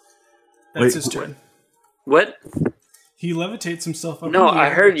 That's his turn. What? He levitates himself up in No, the air. I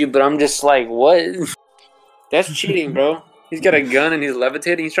heard you, but I'm just like, what? That's cheating, bro. He's got a gun and he's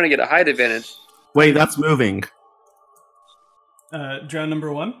levitating. He's trying to get a height advantage. Wait, that's moving. Drown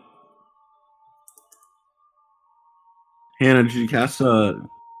number 1. Hannah, did you cast a...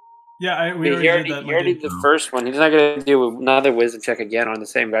 Yeah, we He already did the first one. He's not going to do another wisdom check again on the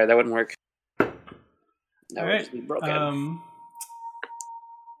same guy. That wouldn't work. That All would right. just be broken.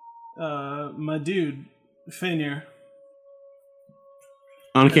 My dude, Fainir.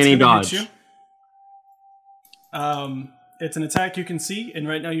 Uncanny That's gonna dodge. hit you. It's an attack you can see, and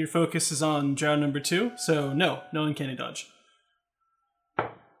right now your focus is on drow number 2, so no uncanny dodge.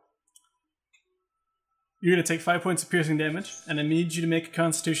 You're gonna take 5 points of piercing damage, and I need you to make a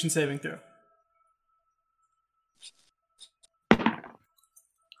Constitution saving throw.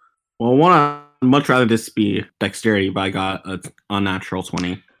 Well, one, I'd much rather this be dexterity, but I got an unnatural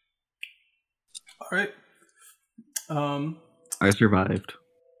 20. All right. I survived.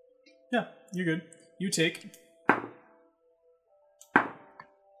 Yeah, you're good. You take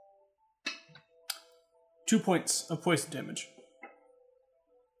 2 points of poison damage.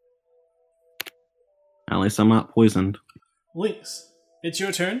 At least I'm not poisoned. Lynx, it's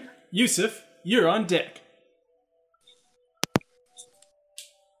your turn. Yusuf, you're on deck.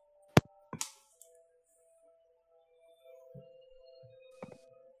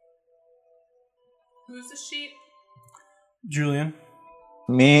 Who's the sheep? Julian.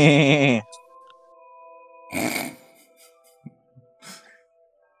 Me.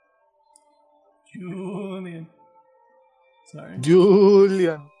 Julian. Sorry.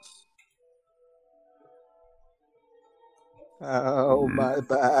 Julian. Oh, my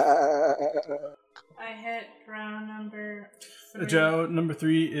back. I hit drow number 3. Drow number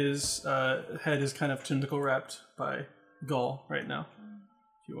 3 is head is kind of tentacle wrapped by gall right now.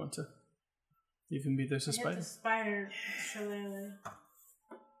 If you want to even be there's a I hit spider. the spider shillelagh.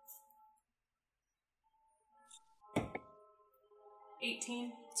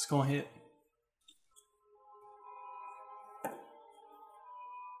 18. It's gonna hit.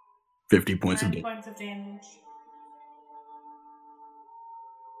 $50 points of 9 damage. points of damage.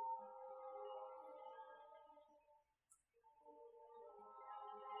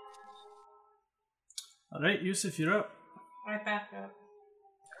 Alright, Yusuf, you're up. Right back up.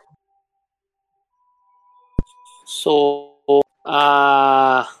 So,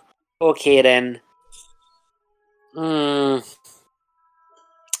 okay then. So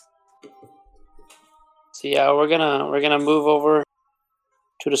yeah, we're gonna move over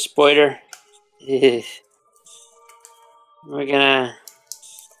to the spider. We're gonna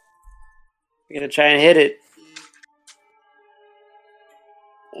try and hit it.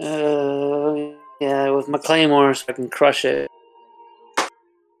 Yeah, with my claymore, so I can crush it.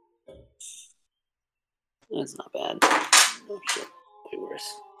 That's not bad. Oh shit, way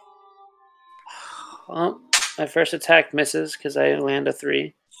worse. Well, my first attack misses because I land a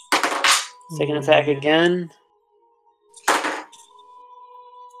 3. Second attack again.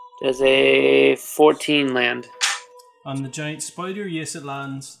 Does a 14 land? On the giant spider, yes, it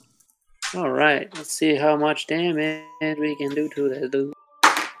lands. Alright, let's see how much damage we can do to that dude.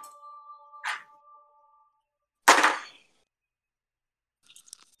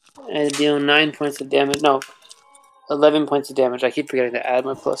 I deal 9 points of damage. No, 11 points of damage. I keep forgetting to add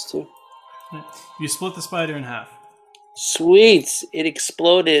my +2. You split the spider in half. Sweet! It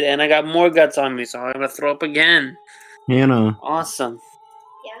exploded and I got more guts on me, so I'm gonna throw up again. Hannah, Awesome.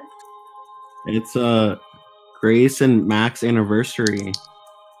 Yeah. it's Grace and Mac's anniversary.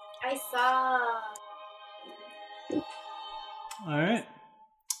 I saw. Alright.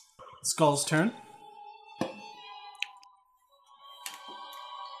 Skull's turn.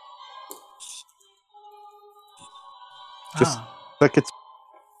 Just like it's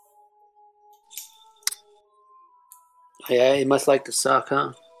Yeah, he must like to suck,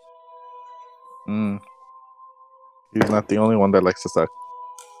 huh? He's not the only one that likes to suck.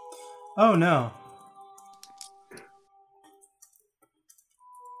 Oh no.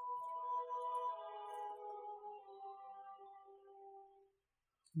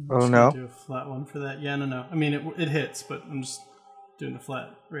 I'm Oh, just no? gonna do a flat one for that. Yeah, no. I mean, it hits, but I'm just doing a flat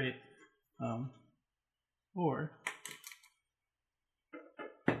rate. Or...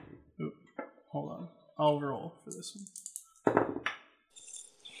 Oop, hold on. I'll roll for this one.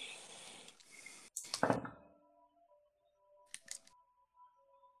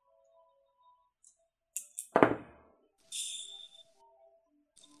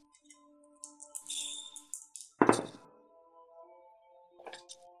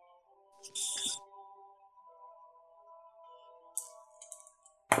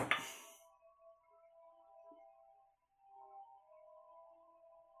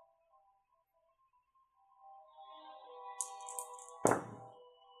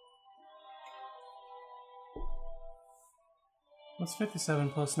 What's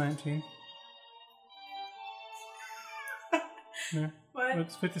 57 plus 19? No. What?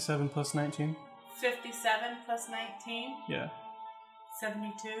 What's 57 plus 19? 57 plus 19? Yeah.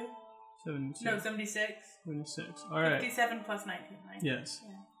 72. 72. No, 76. 76. All right. 57 plus 19, right? Yes.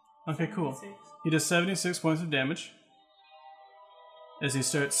 Yeah. Okay, cool. 76. He does 76 points of damage as he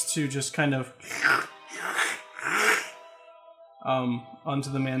starts to just kind of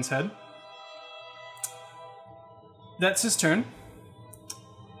onto the man's head. That's his turn.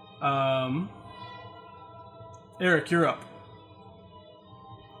 Eric, you're up.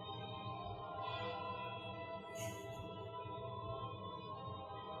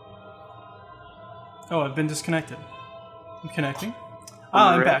 Oh, I've been disconnected. I'm connecting.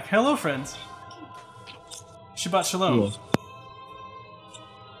 I'm back. Hello, friends. Shabbat shalom.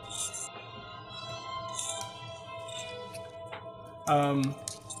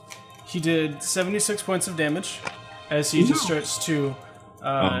 He did 76 points of damage as he just starts to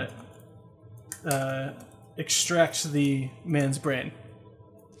extract the man's brain.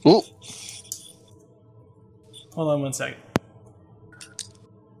 Ooh. Hold on one second.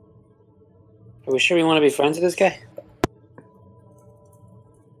 Are we sure we want to be friends with this guy?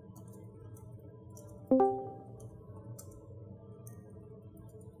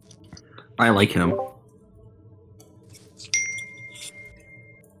 I like him.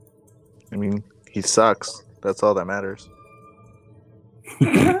 I mean, he sucks. That's all that matters.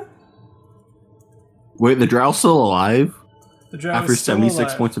 Wait, the Drow's still alive? The drow After is still 76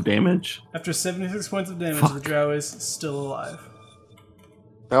 alive. points of damage? After 76 points of damage, Fuck. the drow is still alive.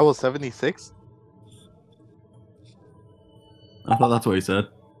 That was 76? I thought that's what he said.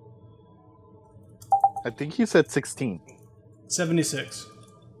 I think he said 16. 76.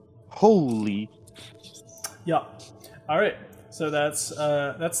 Holy. Yeah. All right. So that's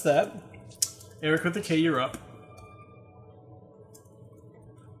that. Eric with the K, you're up.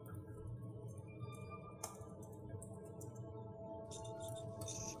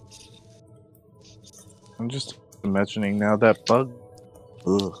 I'm just imagining now that bug.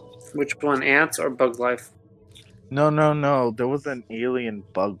 Ugh. Which one, ants or bug life? No. There was an alien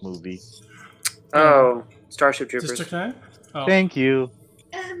bug movie. Oh, Starship Troopers. District 9? Oh. Thank you.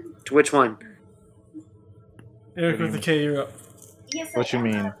 To which one? Eric with the K, you're up. Yes, What I you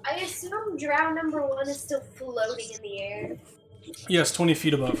am. mean? I assume drow number 1 is still floating in the air. Yes, 20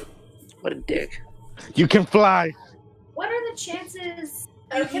 feet above. What a dick. You can fly. What are the chances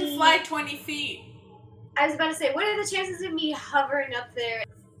You of can me... fly 20 feet. I was about to say, what are the chances of me hovering up there and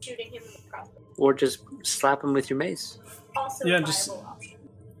shooting him in the crossbow? Or just slap him with your mace. Also Yeah, a just- viable option.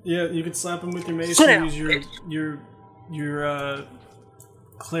 Yeah, you could slap him with your mace Sit and down, use your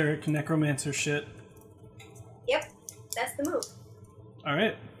cleric necromancer shit. Yep, that's the move. All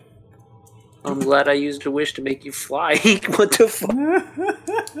right. I'm glad I used a wish to make you fly. What the fuck?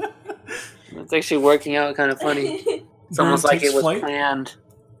 It's actually working out kind of funny. It's almost like it was Flight? planned.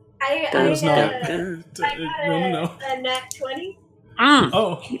 I was not. got No. a nat 20.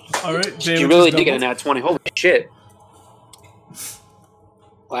 Oh, all right. Damage You really is did get a doubled. nat 20. Holy shit.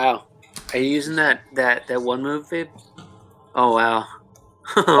 Wow. Are you using that one move, babe? Oh, wow.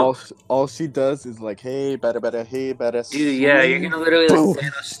 all she does is like, hey, better, hey, better. Dude, yeah, you're swing. gonna literally like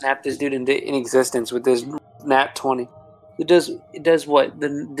Thanos snap this dude in existence with this nat 20. It does what?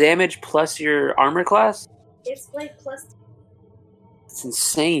 The damage plus your armor class? It's like plus. It's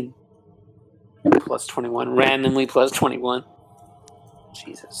insane. Plus 21. Randomly plus 21.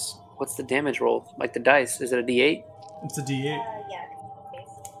 Jesus. What's the damage roll? Like the dice? Is it a D8? It's a D8. Yeah.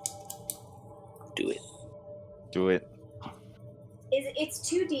 Do it. Do it. It's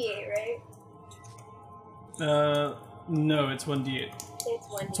 2d8, right? No, it's 1D8. It's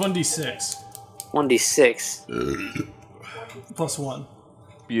 1d8. It's 1D6 1d6. plus 1.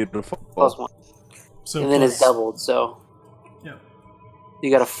 Beautiful. Plus 1. So And then plus, it's doubled, so. Yeah.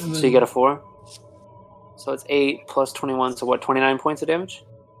 You got And so then- you got a 4? So it's 8 plus 21, so what, 29 points of damage?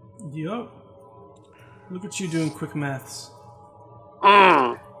 Yup. Look at you doing quick maths.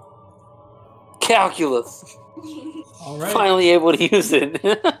 Calculus. All right. Finally able to use it.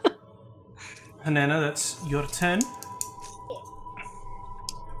 Hanana, that's your turn.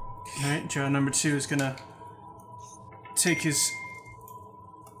 Alright, Joe number 2 is gonna take his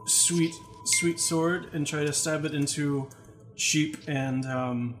sweet sword and try to stab it into Sheep and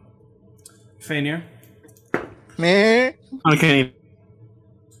Fainir. Meh. Uncanny.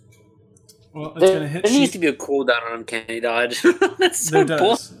 Well, it's gonna hit There needs Sheep. to be a cooldown on Uncanny Dodge. That's so There bull-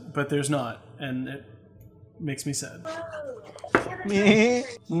 does, but there's not, and it makes me sad. Meh.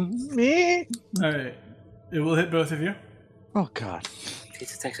 Meh. Alright, it will hit both of you. Oh, God.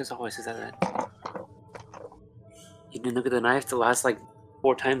 Jesus Texas always says that. You didn't look at the knife the last,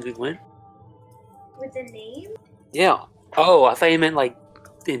 4 times we went? With the name? Yeah. Oh, I thought you meant,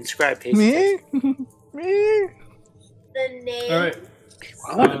 inscribed Tasty Meh. Texas. Meh. The name? Alright,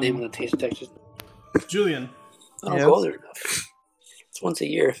 I want the name of the taste detector. Julian. I don't Yes. go there enough. It's once a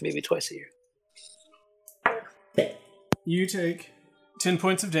year, maybe twice a year. You take 10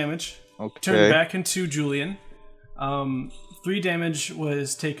 points of damage. Okay. Turn back into Julian. 3 damage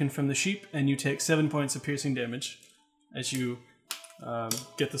was taken from the sheep, and you take 7 points of piercing damage as you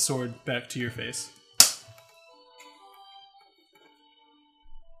get the sword back to your face.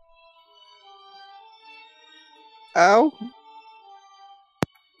 Ow.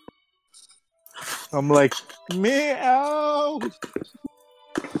 I'm like, meow.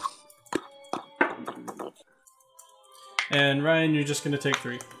 And Ryan, you're just going to take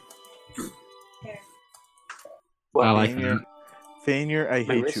 3. What? I like Fainir, that. Fainir, I My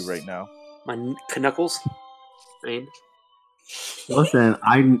hate wrist? you right now. My knuckles? I mean, Listen,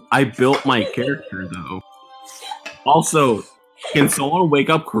 I built my character though. Also, can someone wake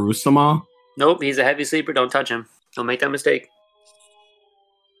up Karusama? nope, he's a heavy sleeper. Don't touch him. Don't make that mistake.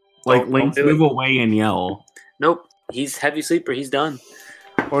 Like, Don't Link, do move it. away and yell. Nope, he's heavy sleeper. He's done.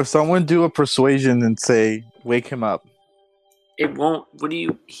 Or someone do a persuasion and say, wake him up. It won't. What do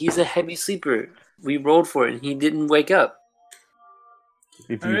you? He's a heavy sleeper. We rolled for it, and he didn't wake up.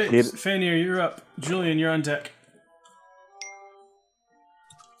 If you Alright, hit Fanir, you're up. Julian, you're on deck.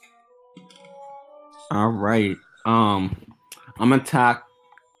 All right. I'm gonna attack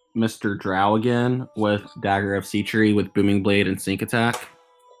Mr. Drow again with Dagger of Sea Tree with Booming Blade and Sneak Attack.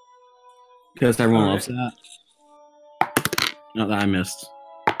 Because everyone All loves that. No, that I missed.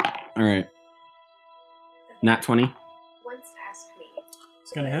 All right. Nat 20. Once asked me.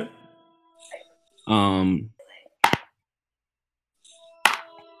 It's going to hit.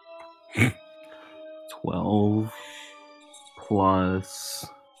 12 plus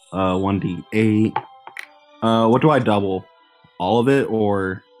 1d8. What do I double? All of it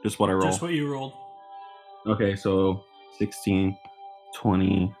or just what I roll? Just what you rolled. Okay, so 16,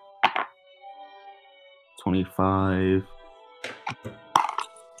 20, 25,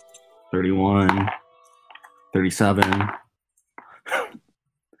 31, 37,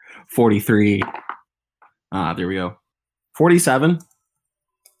 43. There we go. 47.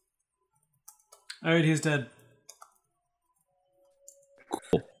 Alright, he's dead.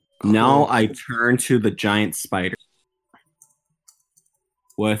 Now I turn to the giant spider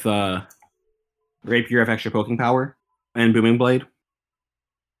with Rapier of extra poking power and Booming Blade.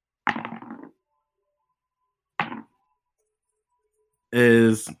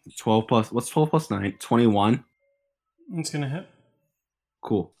 Is 12 plus, what's 12 plus 9? 21. It's going to hit.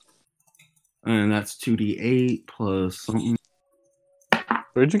 Cool. And that's 2d8 plus something.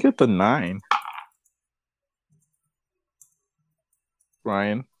 Where'd you get the 9?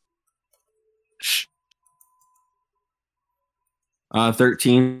 Ryan?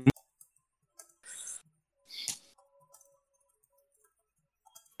 13.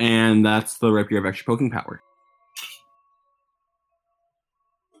 And that's the Rapier of extra poking power.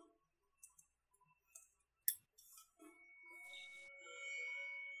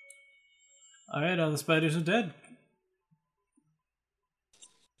 Alright, all the spiders are dead.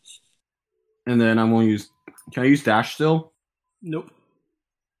 And then I'm going to use... Can I use dash still? Nope.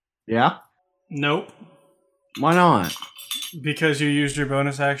 Yeah? Nope. Why not? Because you used your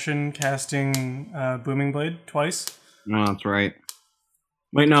bonus action casting Booming Blade twice. No, that's right.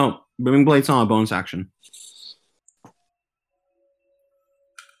 Wait, no. Booming Blade's not a bonus action.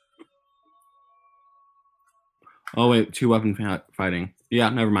 Oh, wait. 2-weapon fighting. Yeah,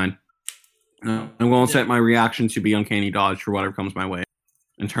 never mind. I'm going to set my reaction to be Uncanny Dodge for whatever comes my way.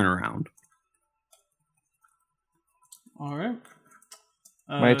 And turn around. Alright.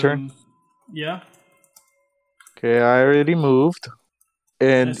 My turn? Yeah. Okay, I already moved.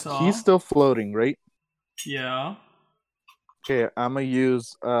 And I saw. he's still floating, right? Yeah. Okay, I'm gonna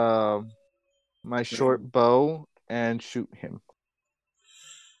use my short bow and shoot him.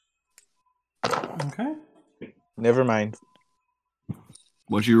 Okay. Never mind.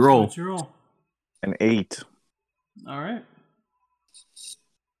 What'd you roll? What's your roll? An 8. Alright.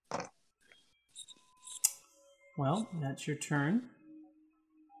 Well, that's your turn.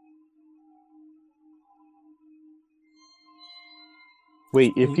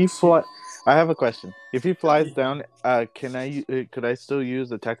 Wait, if he Oops. fly, I have a question. If he flies down, could I still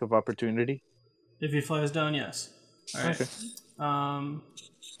use attack of opportunity? If he flies down, yes. Alright. Okay.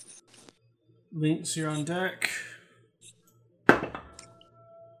 Lynx, you're on deck.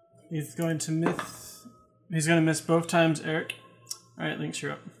 He's going to miss both times, Eric. Alright, Lynx,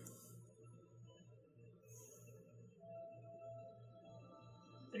 you're up.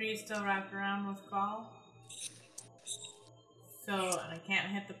 Three still wrapped around with gall. So I can't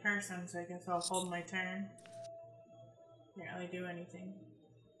hit the person, so I guess I'll hold my turn. Can't really do anything.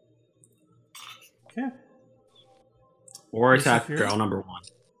 Okay. Or Yes, attack if you're- drow number 1.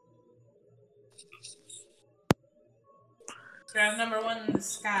 Grab number 1 in the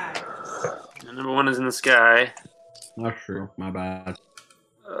sky. And number 1 is in the sky. That's true. My bad.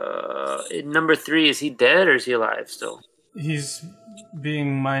 Number 3, is he dead or is he alive still? He's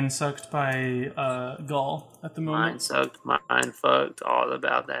being mind sucked by Gaul at the moment. Mind sucked, mind fucked, all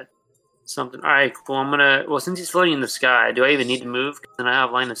about that. Something. Alright, cool. I'm gonna. Well, since he's floating in the sky, do I even need to move? 'Cause then I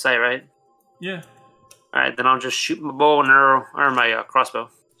have line of sight, right? Yeah. Alright, then I'll just shoot my bow and arrow, or my crossbow.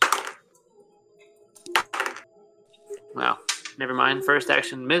 Wow. Never mind. First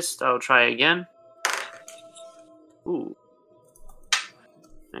action missed. I'll try again. Ooh.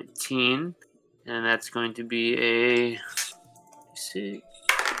 19. And that's going to be a... See.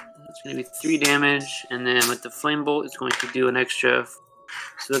 It's going to be 3 damage. And then with the flame bolt, it's going to do an extra...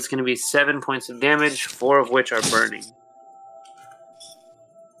 So that's going to be 7 points of damage, 4 of which are burning.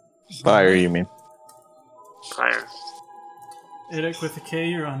 Fire, you mean? Fire. Eric with a K,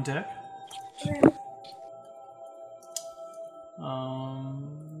 you're on deck.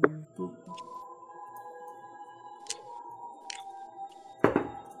 Boop.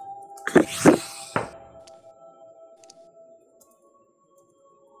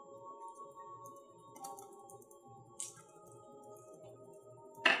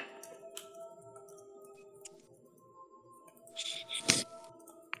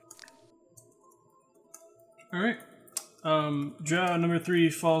 Alright. Drow number 3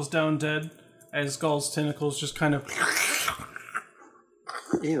 falls down dead as Gull's tentacles just kind of...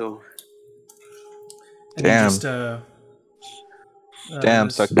 Ew. And Damn. Just, Damn,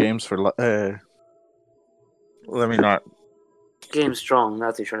 suck games for... let me not. Game strong,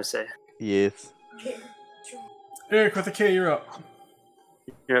 that's what you're trying to say. Yes. Eric with a K, you're up.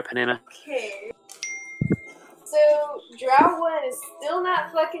 You're up, Hanana. Okay. So, Drow 1 is still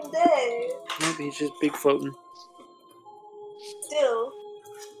not fucking dead. Maybe he's just big floating. Still.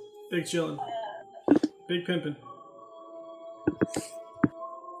 Big chillin'. Big pimpin'.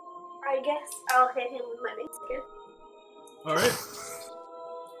 I guess I'll hit him with my mace again. Alright.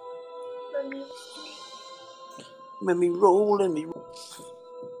 Let me Let me roll. a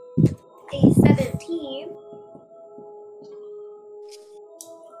 17.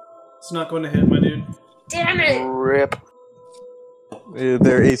 It's not going to hit, my dude. Damn it! Rip.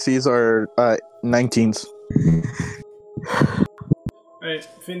 Their ACs are 19s. Alright,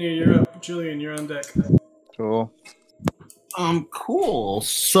 Finney, you're up. Julian, you're on deck. Cool. Cool.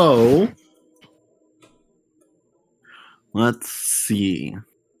 So, let's see.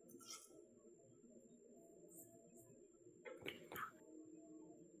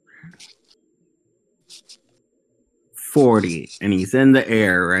 $40, and he's in the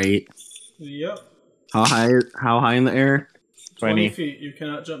air, right? Yep. How high? How high in the air? 20 feet. You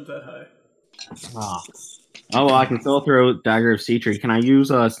cannot jump that high. Oh, well, I can still throw Dagger of Sea Tree. Can I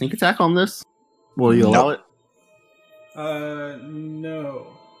use a sneak attack on this? Will you allow it? No.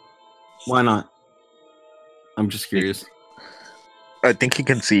 Why not? I'm just curious. I think he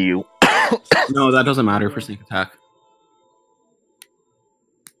can see you. No, that doesn't matter for sneak attack.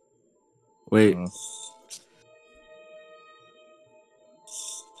 Wait.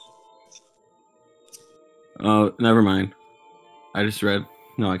 Oh, never mind. I just read.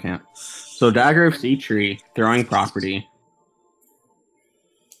 No, I can't. So, Dagger of Sea Tree, throwing property.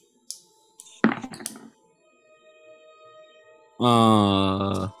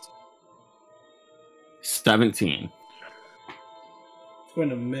 Uh, 17. It's going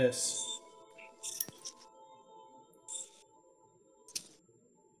to miss.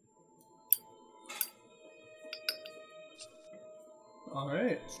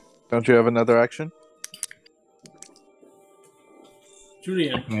 Alright. Don't you have another action?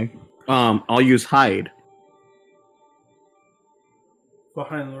 Julian, Okay. I'll use hide.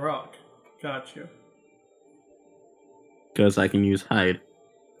 behind the rock. Got you. Because I can use hide.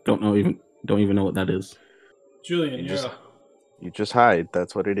 Don't even know what that is. Julian, you're up. You just hide.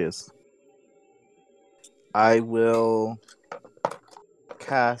 That's what it is. I will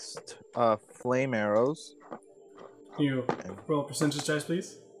cast flame arrows. Can you roll percentage dice,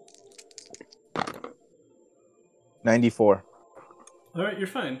 please? 94. Alright, you're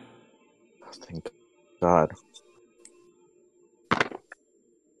fine. Thank God.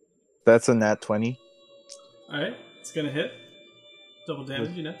 That's a nat 20. Alright, it's gonna hit. Double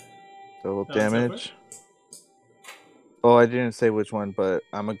damage, you know. Double Oh, so damage. Oh, I didn't say which one, but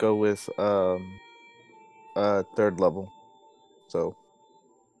I'm gonna go with third level. So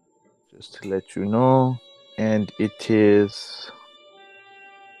just to let you know. And it is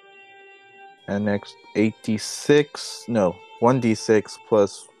And next 86. No, 1d6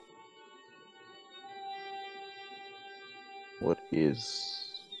 plus. What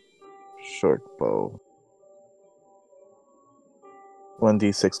is short bow?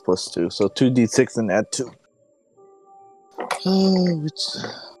 1d6 plus 2. So 2d6 and add 2. Oh, it's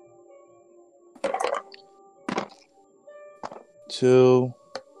 2,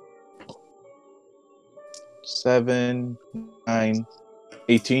 7, 9,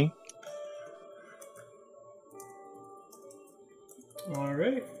 18.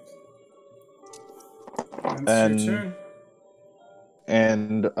 Alright. It's your turn.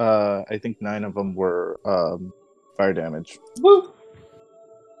 And I think 9 of them were fire damage. Woo!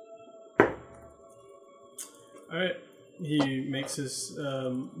 Alright. He makes his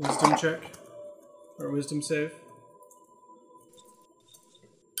wisdom check. Or wisdom save.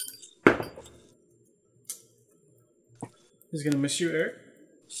 He's gonna miss you, Eric.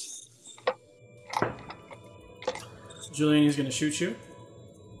 Julian, he's gonna shoot you.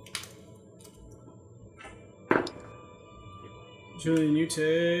 Julian, you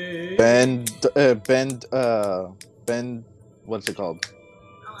take... Bend, what's it called?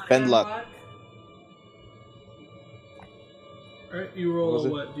 Bend luck. Alright, you roll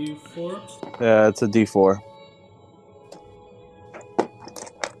what, D4? Yeah, it's a D4.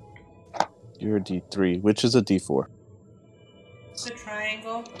 You're a D3, which is a D4. The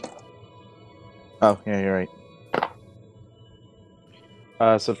triangle. Oh, yeah, you're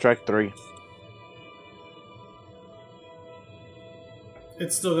right. Subtract 3.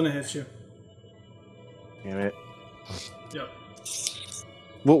 It's still gonna hit you. Damn it. Yep.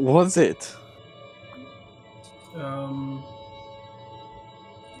 What was it?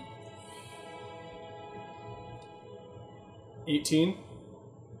 18.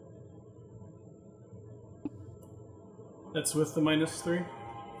 That's with the -3.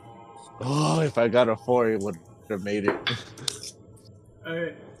 Oh, if I got a 4, it would have made it.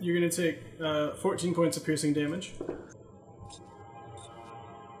 Alright, you're gonna take 14 points of piercing damage.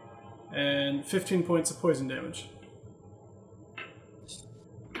 And 15 points of poison damage.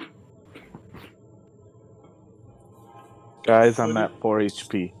 Guys, I'm at 4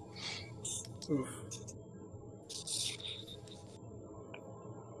 HP. Oof.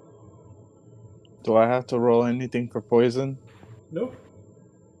 Do I have to roll anything for poison? Nope.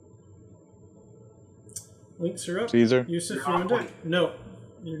 Links are up. Caesar? Yusuf, you're on deck. No,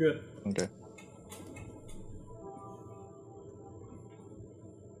 you're good. Okay.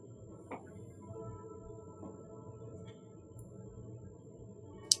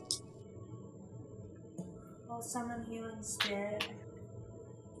 I'll summon healing spirit.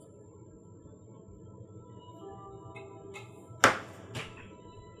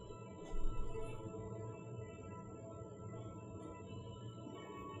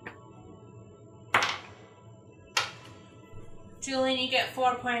 Julian, you get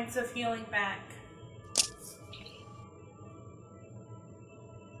 4 points of healing back.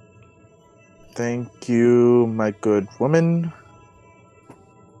 Thank you, my good woman.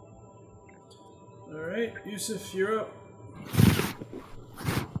 Alright, Yusuf, you're up.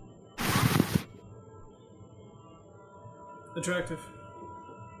 Attractive.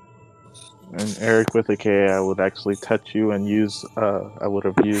 And Eric with a K, I would actually touch you and use, I would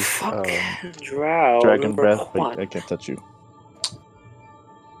have used Drow, Dragon Breath, one. but I can't touch you.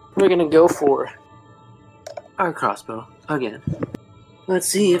 We're gonna go for our crossbow again. Let's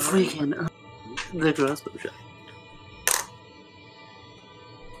see if we can the crossbow shot.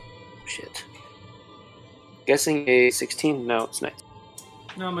 Shit. Guessing a 16? No, it's nice.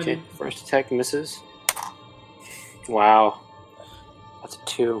 No, my Okay, dude. first attack misses. Wow. That's a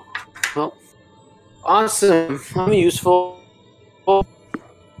 2. Well, awesome. I'm useful.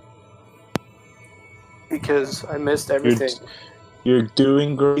 Because I missed everything. You're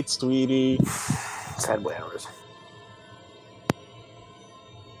doing great, sweetie. Sad boy hours.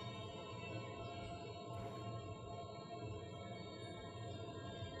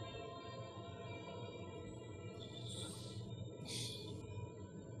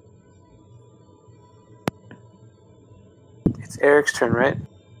 It's Eric's turn, right?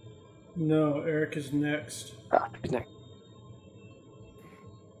 No, Eric is next. Ah, he's next.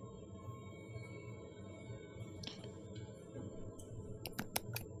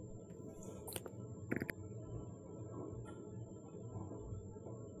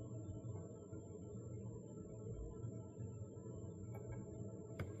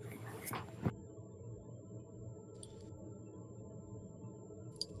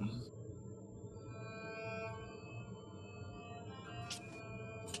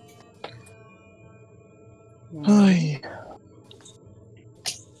 Hi.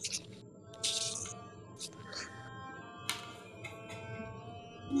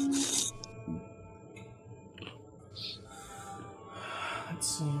 Let's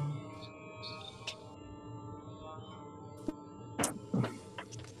see.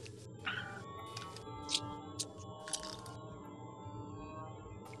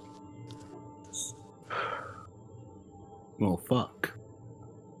 Oh, fuck.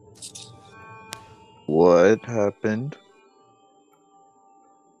 What happened?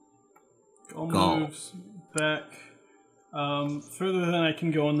 All Go. moves back further than I can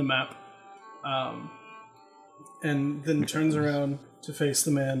go on the map, and then turns around to face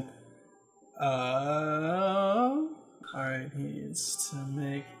the man. Alright, he needs to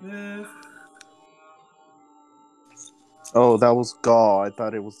make this. Oh, that was Gaul. I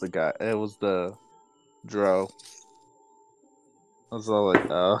thought it was the guy. It was the Dro. I was all like,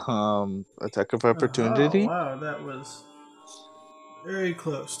 attack of opportunity. Oh, wow, that was very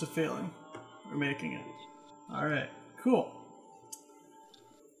close to failing or making it. Alright, cool.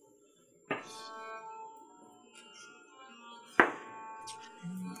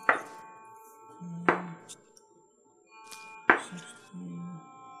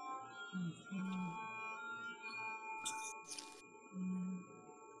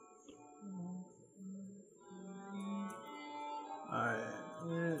 Alright,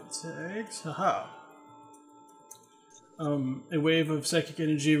 it takes. Haha. A wave of psychic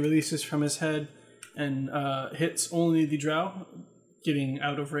energy releases from his head and hits only the drow, getting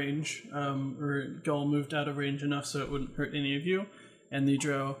out of range. Or Gull moved out of range enough so it wouldn't hurt any of you, and the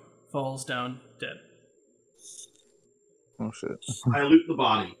drow falls down dead. Oh shit. I loot the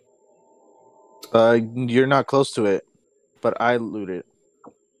body. You're not close to it, but I loot it.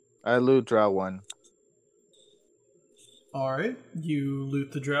 I loot Drow 1. Alright, you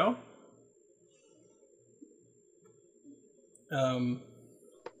loot the drow.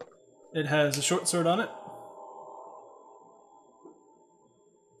 It has a short sword on it.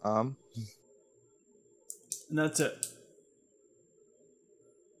 Um, And that's it.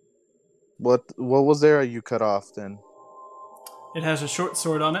 what was there you cut off then? It has a short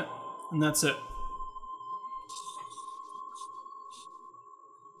sword on it, and that's it.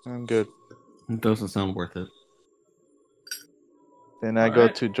 I'm good. It doesn't sound worth it. Then I All go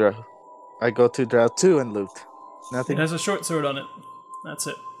right. to Drow. I go to Drow 2 and loot. Nothing. It has a short sword on it. That's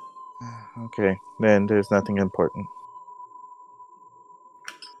it. Okay, then there's nothing important.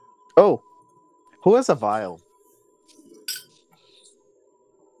 Oh, who has a vial?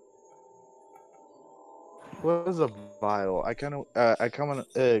 Who has a vial? I kind of want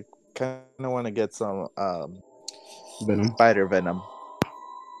to get some Venom. spider venom.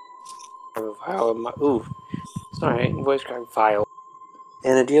 Vial. Ooh. Sorry, voice crack. Vial.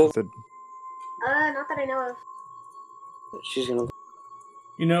 And a deal. So- Not that I know of. She's gonna.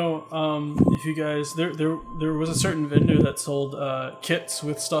 You know, if you guys, there was a certain vendor that sold kits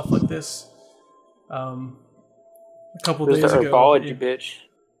with stuff like this. A couple Who's days the ago. herbology bitch?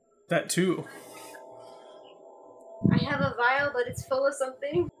 That too. I have a vial, but it's full of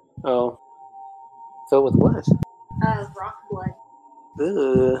something. Oh. Filled with what? Rock blood.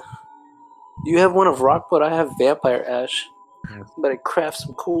 Ugh. You have one of rock blood. I have vampire ash. But I craft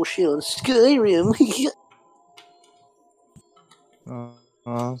some cool shit on Skyrim.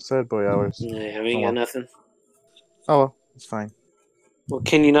 sad boy hours. Yeah, I ain't got nothing. Oh, well, it's fine. Well,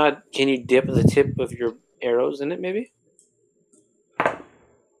 can you not? Can you dip the tip of your arrows in it, maybe?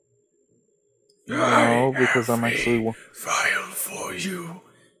 No, because I'm actually. File for you.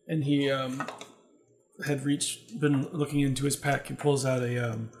 And he had been looking into his pack and pulls out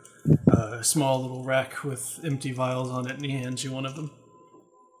a small little rack with empty vials on it, and he hands you one of them.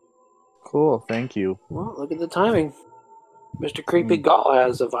 Cool, thank you. Well, look at the timing. Mr. Creepy Gall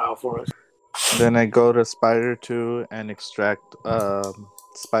has a vial for us. Then I go to Spider 2 and extract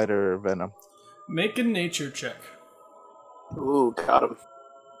spider venom. Make a nature check. Ooh, got him.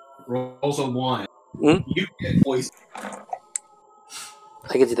 Rolls a 1. Hmm? You get poison.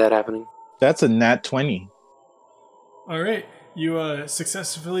 I can see that happening. That's a nat 20. All right, you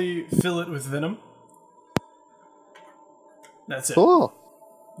successfully fill it with venom. That's it. Cool.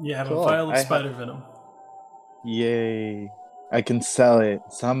 You have Cool. a vial of spider venom. Yay. I can sell it.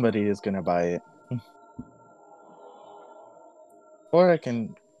 Somebody is going to buy it. Or I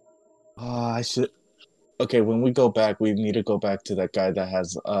can... Oh, I should... Okay, when we go back, we need to go back to that guy that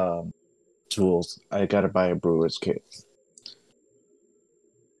has tools. I gotta buy a brewer's kit.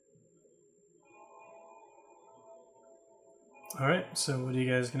 All right, so what are you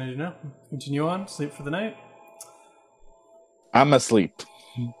guys going to do now? Continue on? Sleep for the night? I'm asleep.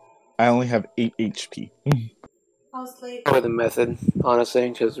 I only have 8 HP. I'll sleep. For the method, honestly,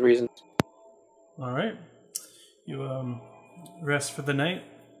 because reasons. All right. You rest for the night.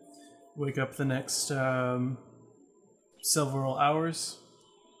 Wake up the next several hours.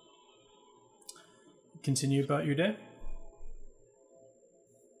 Continue about your day.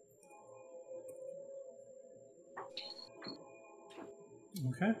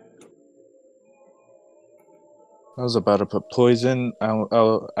 Okay. I was about to put poison.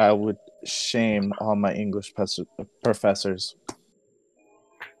 I would shame all my English professors.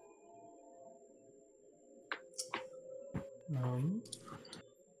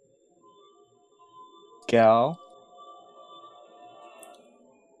 Gal,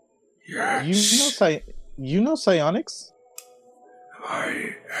 Yes. you know psionics?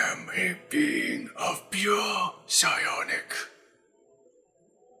 I am a being of pure psionic.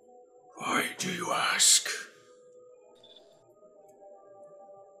 Why do you ask?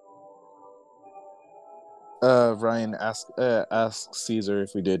 Ryan, ask Caesar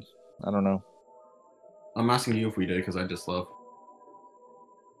if we did. I don't know. I'm asking you if we did because I just love.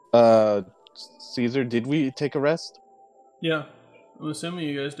 Caesar, did we take a rest? Yeah, I'm assuming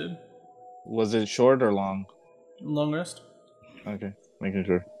you guys did. Was it short or long? Long rest. Okay, making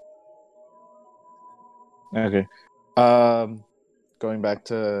sure. Okay. Going back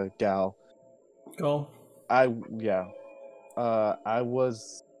to Gal. Go. I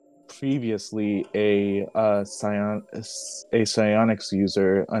was previously a psionics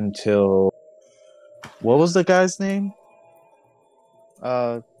user until what was the guy's name?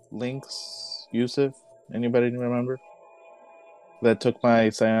 Lynx Yusuf. Anybody remember? That took my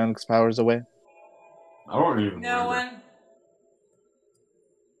psionics powers away. I don't even No remember. one.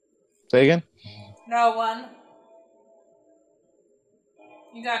 Say again? No one.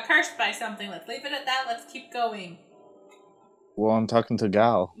 You got cursed by something. Let's leave it at that. Let's keep going. Well, I'm talking to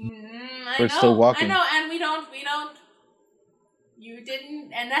Gal. I We're know. still walking. I know, and we don't. You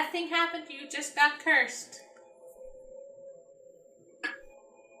didn't, and nothing happened. You just got cursed.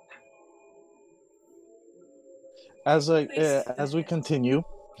 As we continue,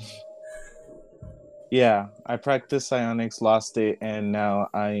 yeah, I practiced psionics, lost it, and now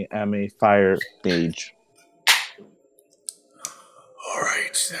I am a fire mage.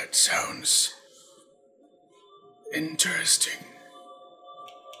 Alright, that sounds interesting.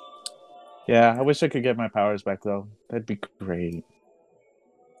 Yeah, I wish I could get my powers back though. That'd be great.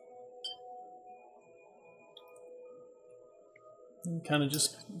 He kind of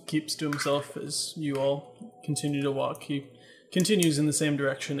just keeps to himself as you all continue to walk. He continues in the same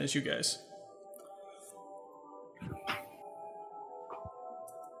direction as you guys.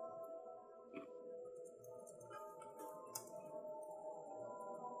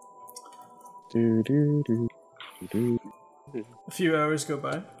 A few hours go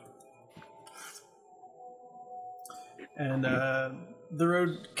by. And the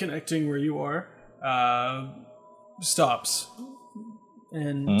road connecting where you are stops.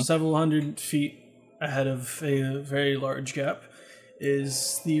 And several hundred feet ahead of a very large gap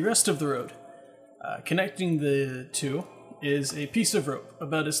is the rest of the road. Connecting the two is a piece of rope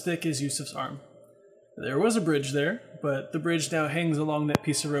about as thick as Yusuf's arm. There was a bridge there, but the bridge now hangs along that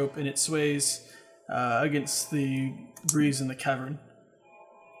piece of rope and it sways against the breeze in the cavern.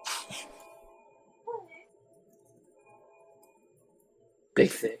 Big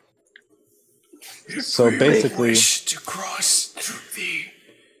thing. So basically, wish to cross through the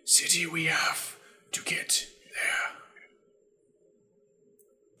city, we have to get there.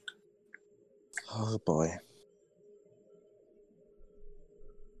 oh boy.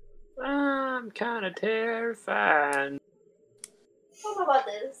 I'm kind of terrified. What about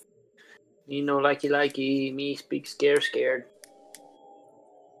this? You know, likey, me speak scared.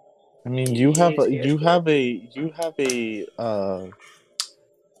 I mean, you have a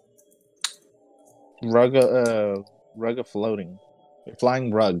rug of floating, a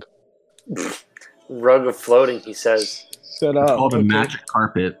flying rug. Rug of floating, he says. Shut up. Called a okay? magic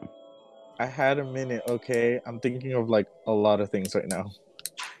carpet. I had a minute. Okay, I'm thinking of like a lot of things right now.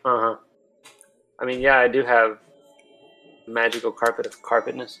 Uh-huh. I mean, yeah, I do have magical carpet of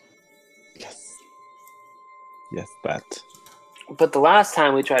carpetness. Yes, that. But the last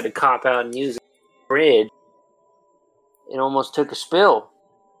time we tried to cop out and use a bridge, it almost took a spill.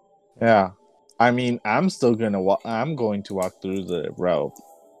 Yeah, I mean, I'm still gonna I'm going to walk through the rope.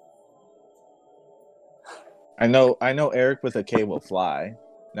 I know Eric with a K will fly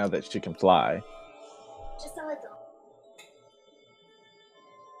now that she can fly. Just a little.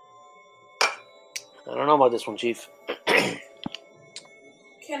 I don't know about this one, Chief.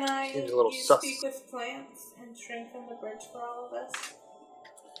 Can I Seems a little use sus. speak with plants and strengthen the bridge for all of us?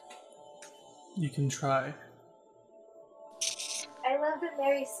 You can try. I love that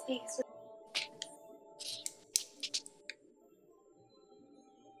Mary speaks with.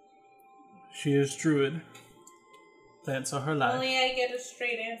 She is druid. To answer her life. Only I get a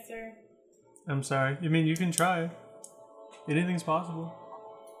straight answer. I'm sorry. I mean, you can try. Anything's possible.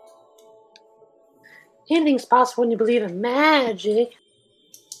 Anything's possible when you believe in magic.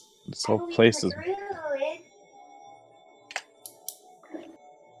 This whole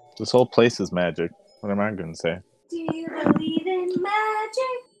place is magic. What am I going to say? Do you believe in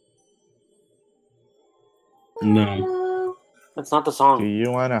magic? No. That's not the Do song.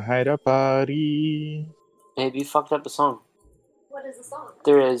 you want to hide a body? Babe, you fucked up the song. What is the song?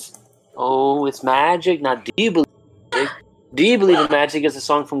 There is, oh, it's magic. Not do you believe in magic? Do you believe in magic is a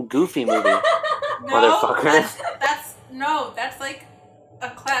song from Goofy movie. No, Motherfucker. that's like a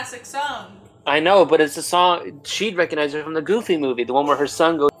classic song. I know, but it's a song, she'd recognize it from the Goofy movie, the one where her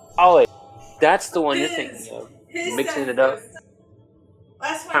son goes to college. That's the one you're thinking of. Mixing it up.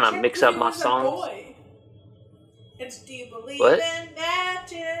 Trying to mix up my songs. It's do you believe What? in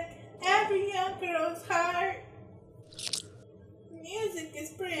magic? Every young girl's heart. Music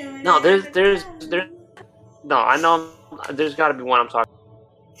is brilliant. No, there's no, I know there's got to be one I'm talking.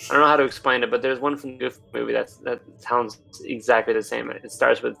 I don't know how to explain it, but there's one from the Goofy movie that sounds exactly the same. It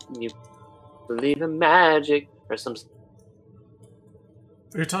starts with "You believe in magic" or some.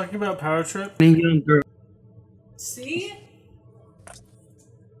 You're talking about Power Trip? See?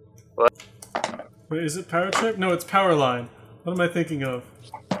 What? Wait, is it Power Trip? No, it's Power Line. What am I thinking of?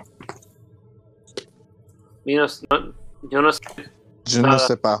 Je ne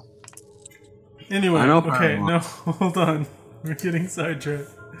sais pas. Anyway, I know okay, Power no, hold on. We're getting sidetracked.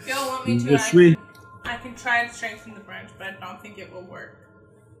 If y'all want me to, Yes, I can try to strengthen the branch, but I don't think it will work.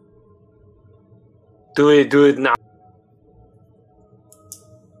 Do it now.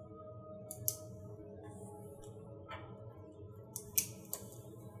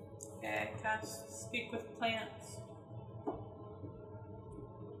 Okay, cast Speak with Plants.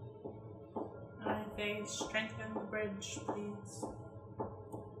 They strengthen the bridge, please.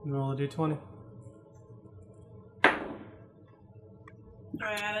 Roll a d20. Do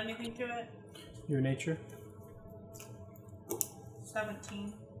I add anything to it? Your nature.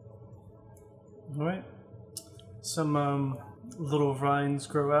 17. Alright. Some little vines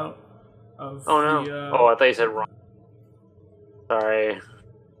grow out of Oh no! Oh, I thought you said wrong. Sorry.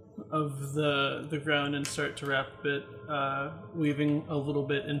 of the ground and start to wrap a bit, weaving a little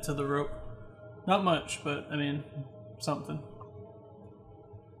bit into the rope. Not much, but I mean, something.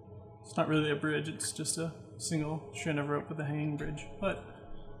 It's not really a bridge, it's just a single strand of rope with a hanging bridge, but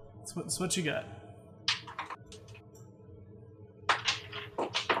it's what you got.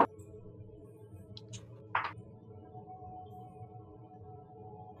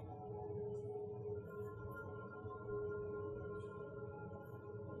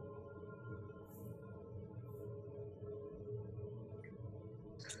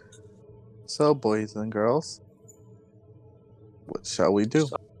 So, boys and girls, what shall we do?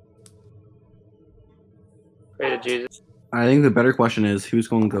 Pray to Jesus. I think the better question is who's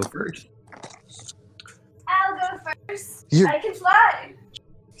going to go first. I'll go first. You- I can fly.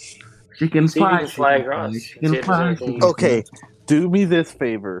 She can See if you fly. can fly across. She See can if there's fly. anything- Okay, do me this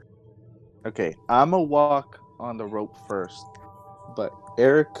favor. Okay, I'm gonna walk on the rope first, but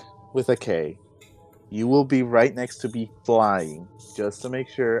Eric with a K, you will be right next to me flying, just to make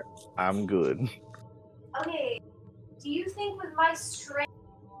sure I'm good. Okay. Do you think with my strength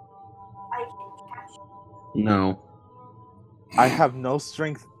I can catch you? No. I have no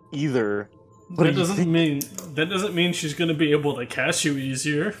strength either. What That do you think? doesn't mean she's gonna be able to catch you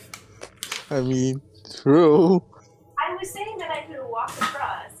easier. I mean, true. I was saying that I could walk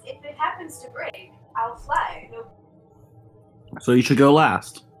across. If it happens to break, I'll fly. No, So you should go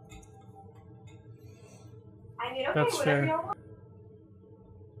last. I mean, okay, That's whatever fair. y'all want.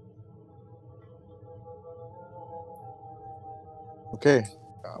 Okay,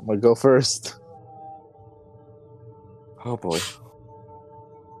 I'm gonna go first. Oh boy.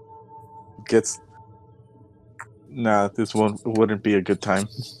 Nah, this one wouldn't be a good time.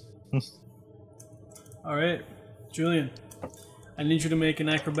 Alright, Julian. I need you to make an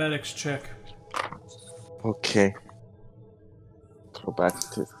acrobatics check. Okay. Go back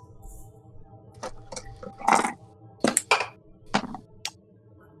to.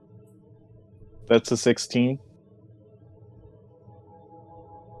 That's a 16.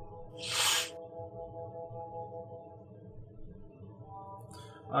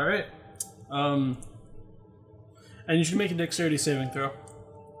 Alright. I need you to make a dexterity saving throw.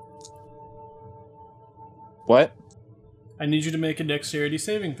 What? I need you to make a dexterity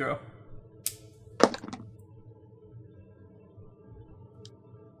saving throw.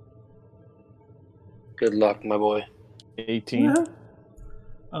 Good luck, my boy. 18. Yeah.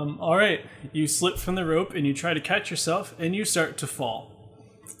 All right. You slip from the rope and you try to catch yourself, and you start to fall.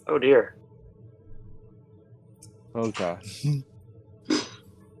 Oh dear. Oh gosh.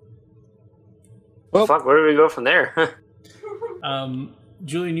 Well, fuck, where do we go from there?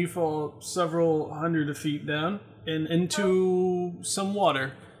 Julian, you fall several hundred of feet down and into some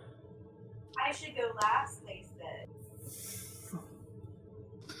water. I should go last, they said.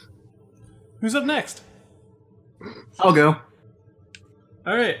 Who's up next? I'll go.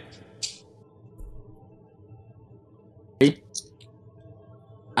 All right.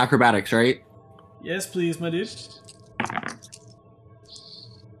 Acrobatics, right? Yes, please, my dude.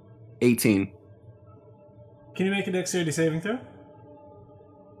 18. Can you make a dexterity saving throw?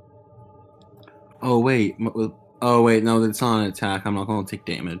 Oh wait. No, it's not an attack. I'm not going to take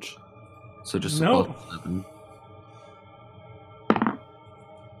damage. So just No. above 11.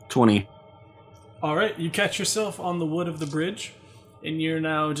 20. All right. You catch yourself on the wood of the bridge, and you're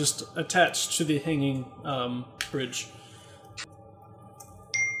now just attached to the hanging bridge.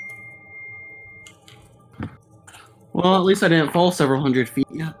 Well, at least I didn't fall several hundred feet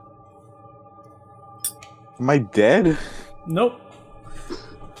yet. Am I dead? Nope.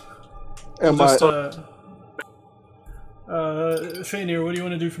 Am Just, I? Fainir, what do you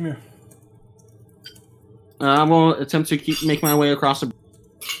want to do from here? I will attempt to make my way across the.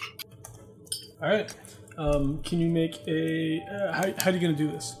 All right. Can you make a? How are you gonna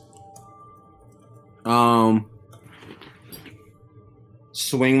do this?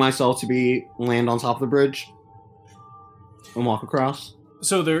 Swing myself to land on top of the bridge and walk across.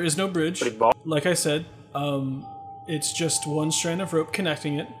 So there is no bridge. Big ball. Like I said, it's just one strand of rope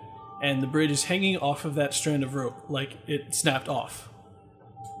connecting it, and the bridge is hanging off of that strand of rope, like it snapped off.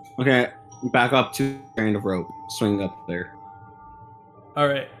 Okay, back up to the strand of rope. Swing up there. All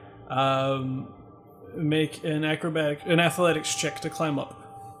right. Make an athletics check to climb up.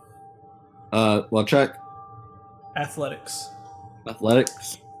 Well, check. Athletics.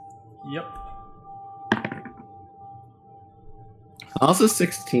 Athletics. Yep. Also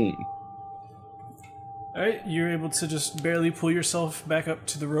 16. All right, you're able to just barely pull yourself back up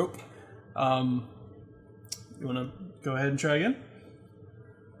to the rope. You want to go ahead and try again?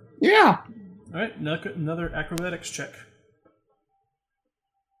 Yeah. All right, another acrobatics check.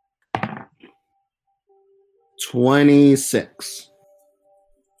 26.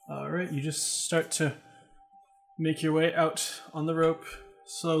 All right, you just start to make your way out on the rope,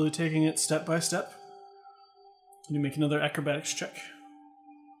 slowly taking it step by step. Can you make another acrobatics check?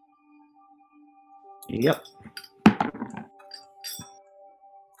 Yep.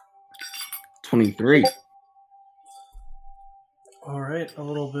 23. All right, a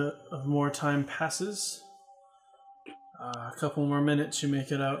little bit of more time passes. A couple more minutes, you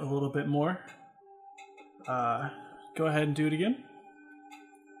make it out a little bit more. Go ahead and do it again.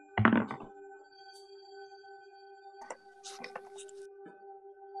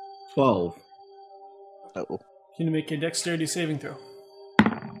 $12. Oh. Can you make a dexterity saving throw?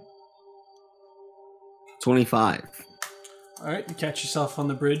 25. All right, you catch yourself on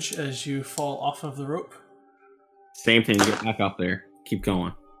the bridge as you fall off of the rope. Same thing. Get back up there. Keep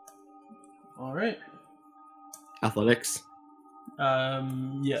going. All right. Athletics.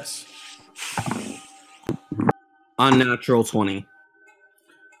 Yes. Unnatural 20.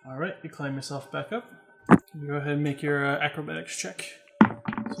 All right, you climb yourself back up. You go ahead and make your acrobatics check.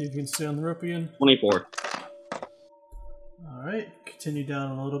 See if you can stay on the rope again. 24. All right, continue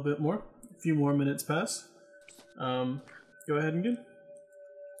down a little bit more. A few more minutes pass. Go ahead and get.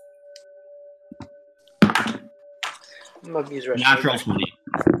 Natural 20.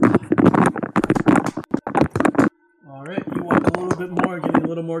 All right, you walk a little bit more, getting a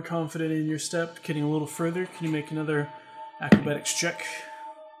little more confident in your step, getting a little further. Can you make another acrobatics check?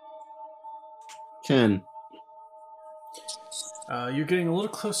 10. You're getting a little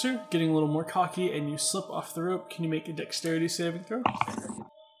closer, getting a little more cocky, and you slip off the rope. Can you make a dexterity saving throw?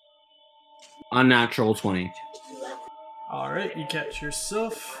 Unnatural 20. All right, you catch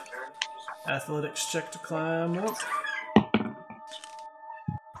yourself. Athletics check to climb up.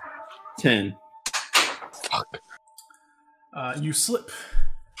 10. Fuck. You slip,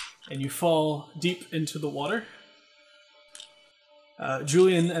 and you fall deep into the water.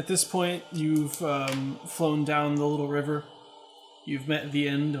 Julian, at this point, you've flown down the little river. You've met the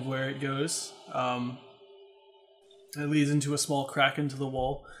end of where it goes. It leads into a small crack into the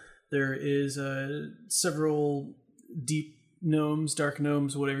wall. There is several deep gnomes, dark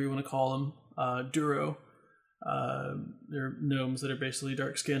gnomes, whatever you want to call them. Duro. They're gnomes that are basically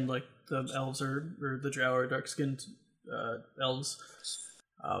dark-skinned, like the elves or the drow are dark-skinned elves.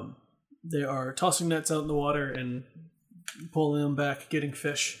 They are tossing nets out in the water and pulling them back, getting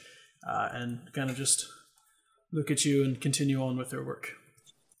fish, and kind of just look at you and continue on with their work.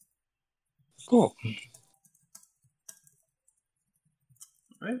 Cool.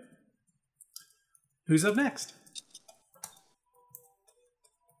 All right. Who's up next?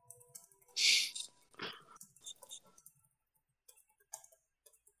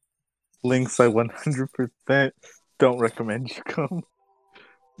 Lynx, I 100% don't recommend you come.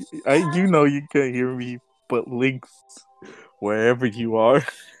 You know you can't hear me, but Lynx, wherever you are.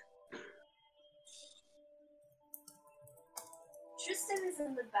 Tristan is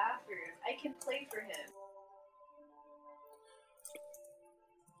in the bathroom. I can play for him.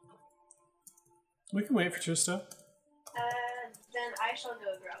 We can wait for Trista. Then I shall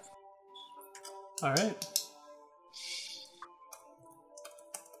go grab. Alright.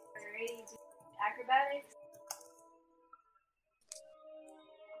 Alright, acrobatics.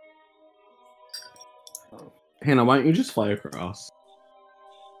 Hannah, why don't you just fly across?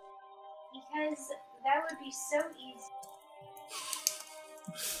 Because that would be so easy.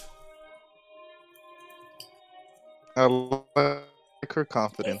 I like her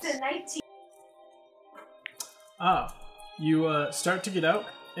confidence. It's a 19. You start to get out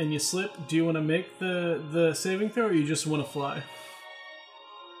and you slip. Do you want to make the saving throw, or you just want to fly?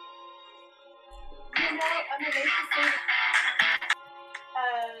 You know, I'm gonna make the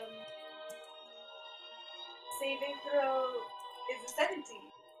saving throw is a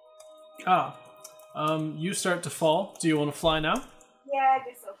 17. You start to fall. Do you want to fly now? Yeah, I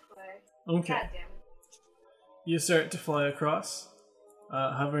guess I'll fly. Okay. God damn it. You start to fly across,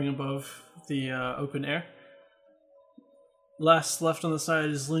 hovering above the open air. Last left on the side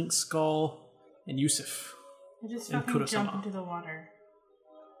is Link, Skull, and Yusuf. I just And fucking Kurosama. jump into the water.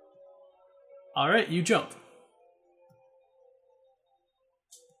 Alright, you jump.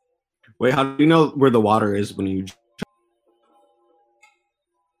 Wait, how do you know where the water is when you jump?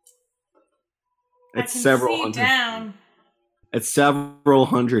 It's I can several see hundred down. feet. It's several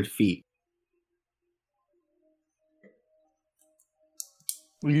hundred feet.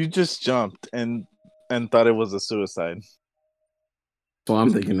 You just jumped and thought it was a suicide. That's what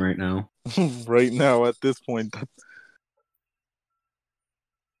I'm thinking right now. Right now, at this point.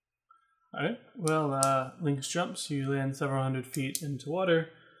 Alright, well, Lynx jumps. You land several hundred feet into water.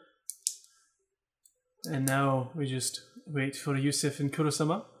 And now we just wait for Yusuf and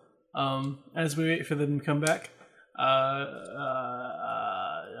Kurosama. As we wait for them to come back,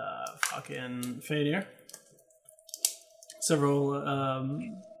 fucking Fainir. Several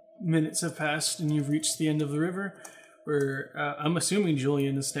minutes have passed, and you've reached the end of the river, where I'm assuming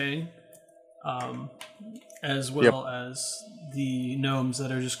Julian is staying, as well as the gnomes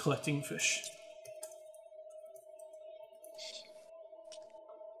that are just collecting fish.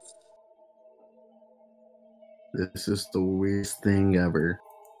 This is the weirdest thing ever.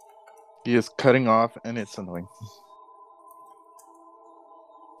 He is cutting off, and it's annoying.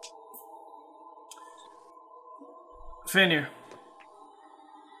 Fainir.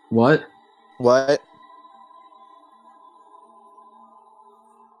 What? What?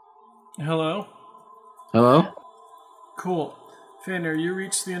 Hello? Hello? Cool. Fainir, you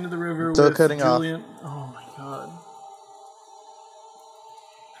reached the end of the river Still with cutting off. Julian. Oh my god.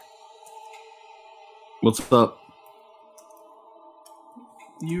 What's up?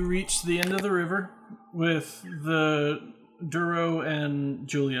 You reached the end of the river with the Duro and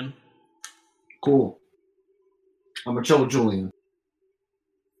Julian. Cool. I'm a chill Julian.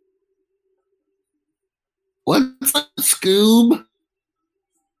 What's up, Scoob?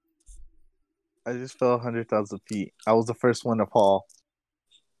 I just fell 100,000 feet. I was the first one to fall.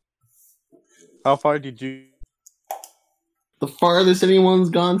 How far did you... The farthest anyone's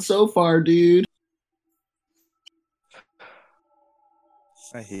gone so far, dude.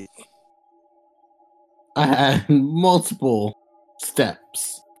 I hate... I had multiple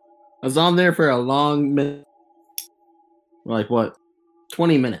steps. I was on there for a long minute. Like, what?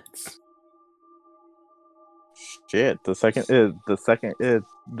 20 minutes. Shit, the second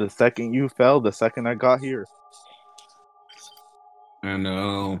you fell, the second I got here. I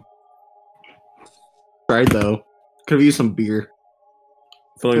know. Right, though. Could have used some beer.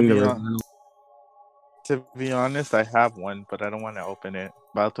 Filling the river. To be honest, I have one, but I don't want to open it.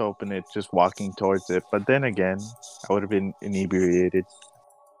 About to open it, just walking towards it. But then again, I would have been inebriated.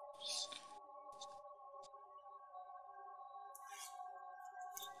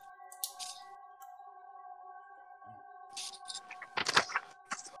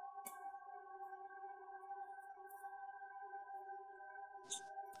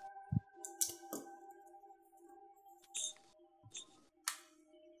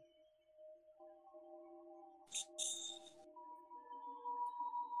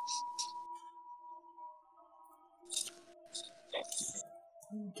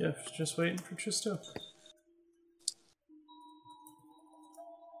 Gift, just waiting for Tristo.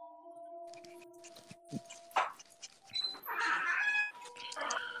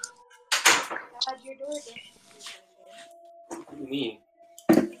 God, your door is What do you mean?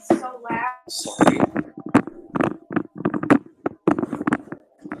 so loud. Sorry.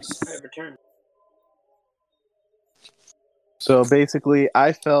 Alright, return. So basically,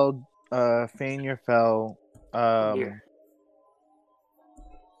 I fell. Fainir fell. Here.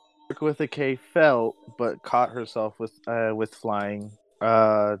 With a K fell, but caught herself with flying.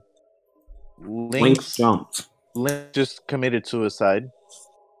 Lynx jumped. Lynx just committed suicide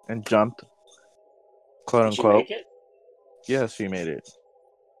and jumped. Quote Did she unquote. make it? Yes, she made it.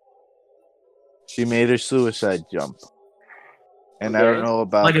 She made a suicide jump. And I don't Okay. know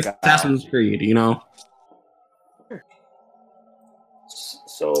about Like Assassin's Creed, you know?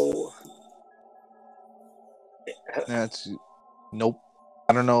 So. That's nope.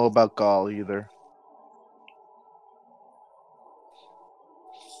 I don't know about Gaul either.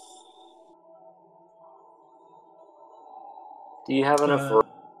 Do you have enough rope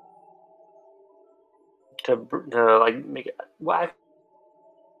to like make it? What?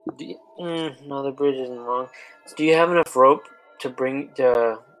 No, the bridge isn't long. Do you have enough rope to bring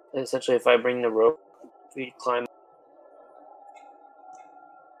to? Essentially, if I bring the rope, we climb.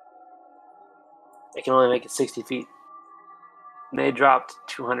 I can only make it 60 feet. And they dropped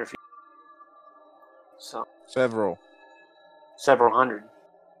 200 feet. So Several hundred.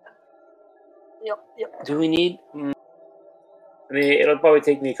 Yep. Do we need? I mean, it'll probably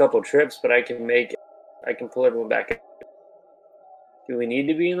take me a couple trips, but I can pull everyone back in. Do we need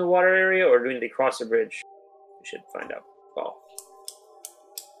to be in the water area, or do we need to cross the bridge? We should find out. Oh.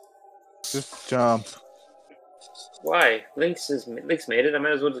 Just jump. Why? Lynx made it. I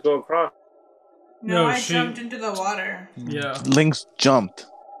might as well just go across. No, I jumped into the water. Yeah. Lynx jumped.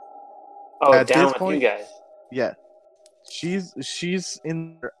 Oh, At down this with point, you guys. Yeah. She's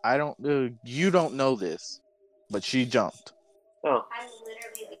in there. I don't you don't know this, but she jumped. Oh. I'm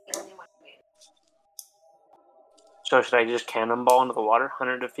literally the only one who made it. So should I just cannonball into the water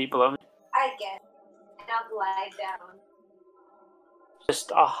 100 feet below me? I guess. And I'll glide down.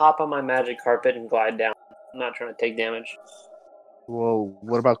 I'll hop on my magic carpet and glide down. I'm not trying to take damage. Whoa,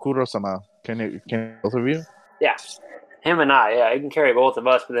 what about Kuro-sama? Can both of you? Yeah. Him and I can carry both of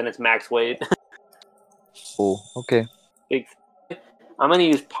us, but then it's max weight. Oh, okay. Big. I'm gonna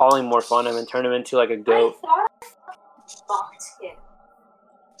use polymorph on him and turn him into like a goat. I thought I blocked him.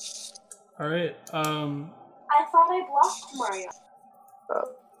 Alright, I thought I blocked Mario.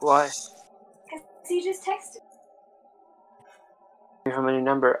 Why? Because he just texted. From any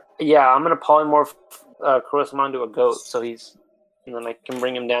number. Yeah, I'm gonna polymorph Kurosama into a goat, and then I can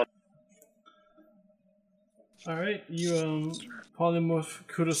bring him down. alright, you polymorph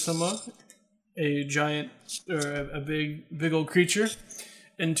Kurosama, a giant, or a big old creature,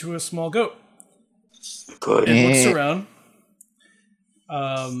 into a small goat. Good. It looks around,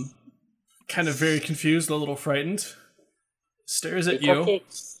 kind of very confused, a little frightened, stares at you, Okay.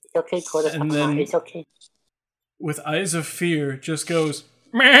 It's okay, Kurosama. And then- It's okay. with eyes of fear, just goes,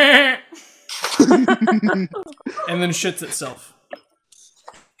 meh, and then shits itself.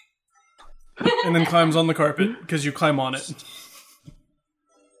 And then climbs on the carpet, because you climb on it.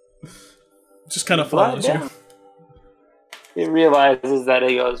 Just kind of follows you. He realizes that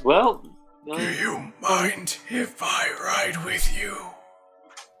he goes, well... Do you mind if I ride with you?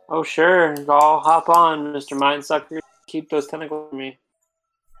 Oh, sure. I'll hop on, Mr. Mindsucker. Keep those tentacles from me.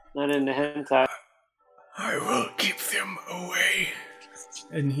 Not into hentai. I will keep them away.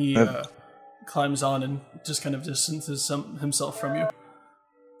 And he climbs on and just kind of distances himself from you.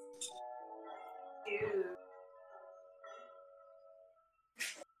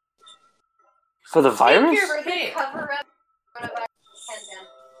 For the virus? Cover up coronavirus pandemic.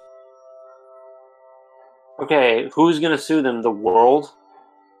 Okay, who's gonna sue them? The world?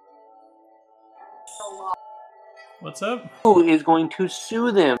 What's up? Who is going to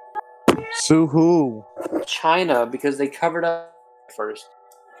sue them? Sue who? China, because they covered up first.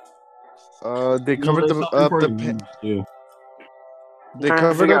 They covered They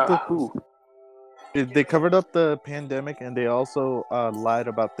covered up the who. They covered up the pandemic, and they also lied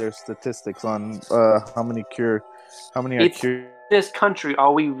about their statistics on how many are cured. This country,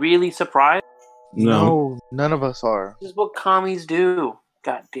 are we really surprised? No, none of us are. This is what commies do.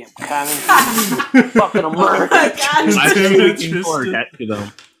 Goddamn commies. Fucking America. I think we can forget to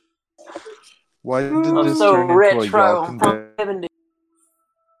them. Why did I'm this so turn into a retro. y'all I'm compare? from 70.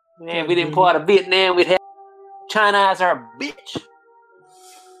 Man, if we didn't pull out of Vietnam, we'd have China as our bitch.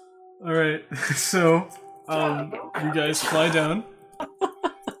 All right, so you guys fly down.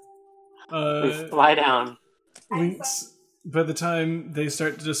 We fly down. Lynx, by the time they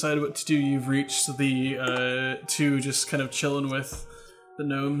start to decide what to do, you've reached the two just kind of chilling with the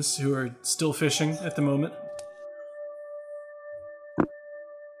gnomes who are still fishing at the moment.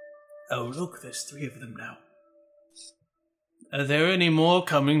 Oh, look, there's 3 of them now. Are there any more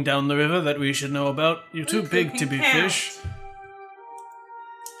coming down the river that we should know about? You're too big to be fish.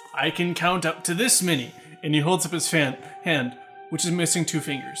 I can count up to this many. And he holds up his hand, which is missing 2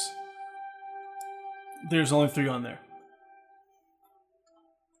 fingers. There's only 3 on there.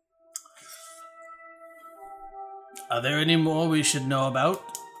 Are there any more we should know about?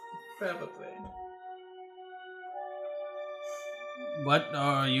 Probably. What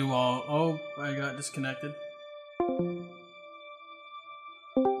are you all? Oh, I got disconnected.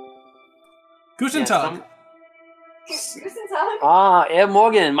 Guten Tag. Guten Tag. Ah,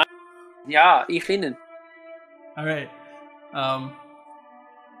 Morgen. Ja, ich finde. All right.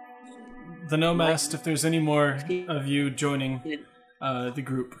 The gnome asked if there's any more of you joining the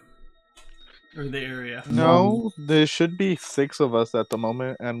group or the area. No, there should be 6 of us at the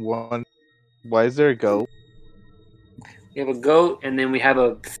moment, and 1. Why is there a goat? We have a goat, and then we have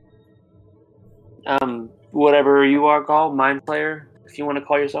a whatever you are called, Mind Flayer, if you want to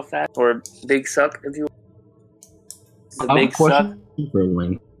call yourself that, or Big Suck, if you. The Big Suck.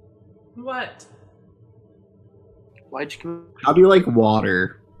 What? Why'd you come? How do you like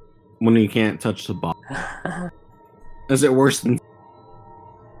water when you can't touch the bottom? Is it worse than?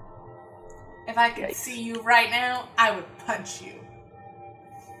 If I could see you right now, I would punch you.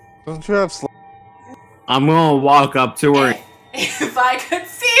 Don't you have I'm gonna walk up to her. If I could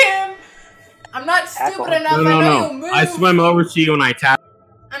see him, I'm not stupid enough. No, I know no. you'll move. I swim over to you and I tap.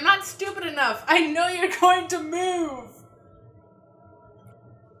 I'm not stupid enough. I know you're going to move.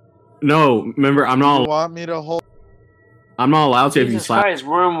 No, remember, I'm not. You want me to hold? I'm not allowed to if you Jesus slap. Christ,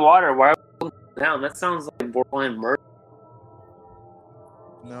 we're in water. Why are we holding down? That sounds like borderline murder.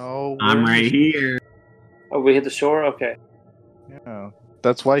 No, I'm right here. Oh, we hit the shore? Okay. Yeah,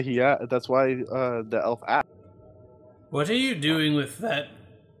 that's why the elf asked. What are you doing with that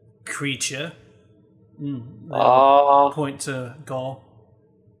creature? Point to Gaul.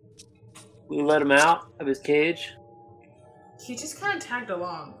 We let him out of his cage. He just kind of tagged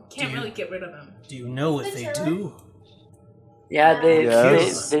along. Can't really get rid of him. Do you know what they do? Yeah, they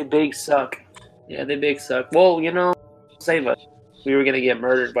Yes. they big suck. Yeah, they big suck. Well, save us. We were gonna get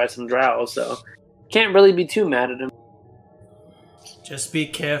murdered by some drow, so can't really be too mad at him. Just be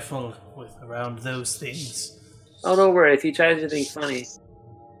careful around those things. Oh, don't worry. If he tries anything funny,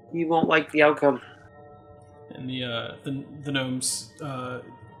 you won't like the outcome. And the gnomes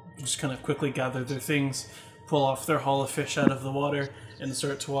just kind of quickly gather their things, pull off their haul of fish out of the water, and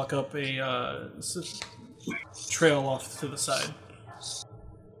start to walk up a trail off to the side.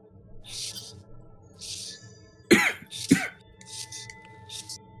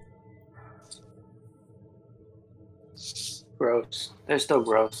 Gross. They're still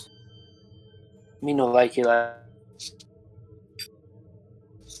gross. Me no like it.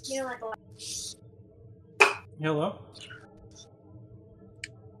 You know, like Hello?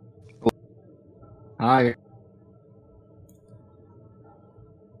 Hi.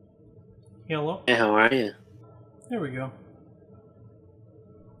 Hello? Hey, how are you? There we go.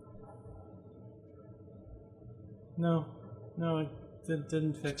 No, it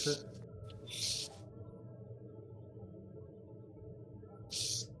didn't fix it.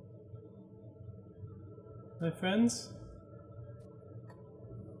 My friends?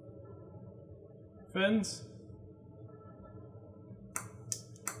 Friends?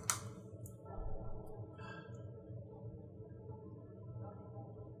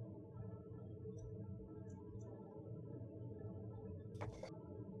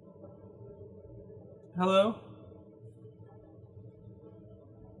 Hello?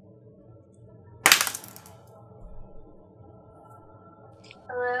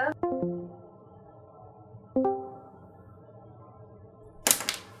 hello?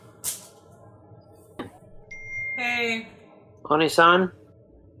 Hey. Oni-san?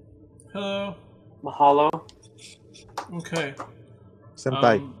 Hello? Mahalo? Okay.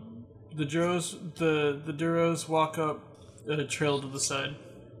 Senpai. The Duros walk up a trail to the side.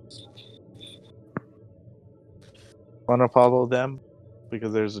 Want to follow them?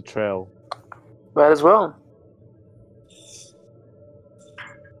 Because there's a trail. Might as well.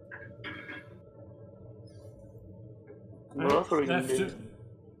 What else are we gonna do?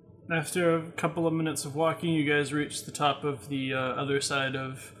 After a couple of minutes of walking, you guys reach the top of the other side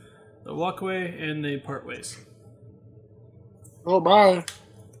of the walkway, and they part ways. Oh, bye.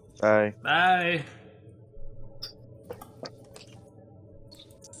 Bye. Bye.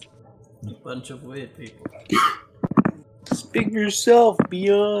 Bunch of weird people. Speak yourself,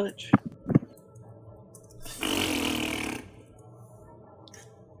 biatch.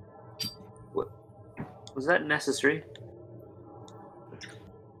 What? Was that necessary?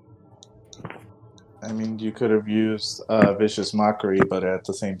 I mean, you could have used vicious mockery, but at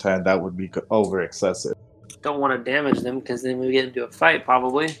the same time, that would be over excessive. Don't want to damage them because then we get into a fight,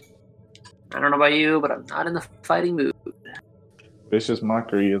 probably. I don't know about you, but I'm not in the fighting mood. Vicious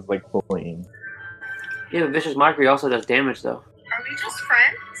mockery is like bullying. Yeah, but vicious mockery also does damage, though. Are we just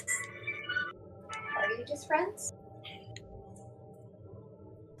friends? Are you just friends?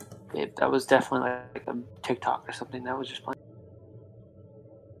 Yeah, that was definitely like a TikTok or something that was just playing.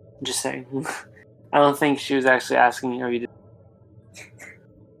 I'm just saying. I don't think she was actually asking you, are you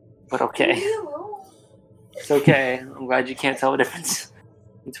but okay. Leave me alone. It's okay. I'm glad you can't tell the difference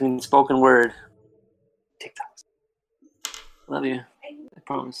between spoken word TikToks. Love you. I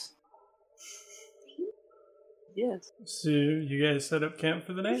promise. Yes. So you guys set up camp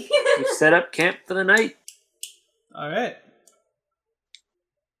for the night? We set up camp for the night. All right.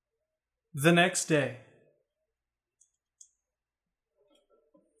 The next day.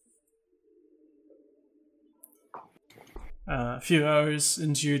 A few hours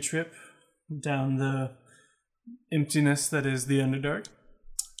into your trip down the emptiness that is the Underdark.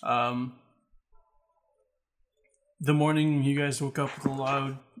 The morning you guys woke up with a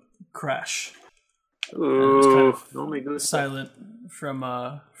loud crash. Ooh, It was kind normally of good. silent from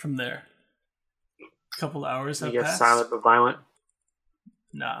there. A couple hours have You get passed. silent but violent.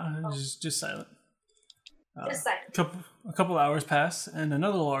 Nah, just silent. Just silent. A couple hours pass, and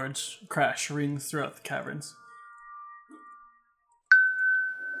another large crash rings throughout the caverns.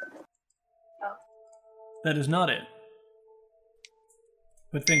 Oh. That is not it.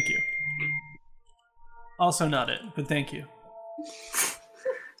 But thank you. Also not it, but thank you.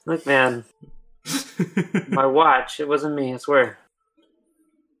 Look, man. My watch. It wasn't me, I swear.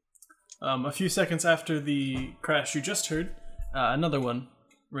 A few seconds after the crash you just heard, another one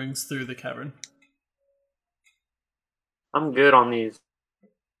rings through the cavern. I'm good on these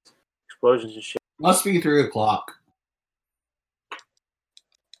explosions and shit. Must be 3 o'clock.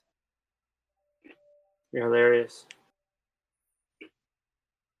 You're hilarious.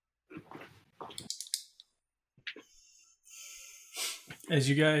 As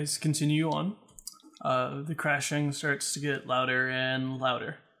you guys continue on, the crashing starts to get louder and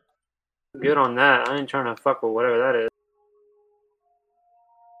louder. Good on that. I ain't trying to fuck with whatever that is.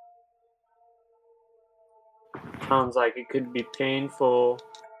 Sounds like it could be painful.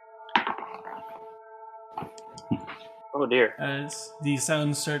 Oh dear. As the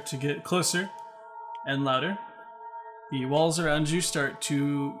sounds start to get closer and louder, the walls around you start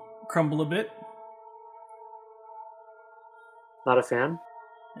to crumble a bit Not a fan.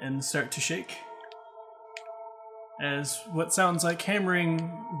 and start to shake. As what sounds like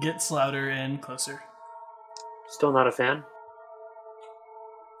hammering gets louder and closer. Still not a fan.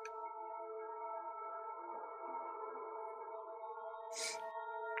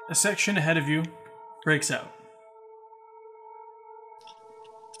 A section ahead of you breaks out.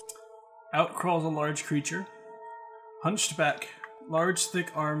 Out crawls a large creature, hunched back, large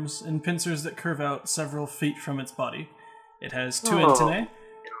thick arms, and pincers that curve out several feet from its body. It has 2 Oh. antennae,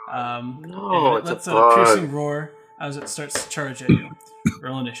 No, and it it's lets a out a bug. piercing roar as it starts to charge at you.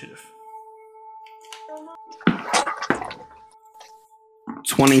 Roll initiative.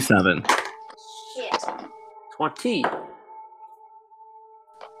 27. Shit. 20.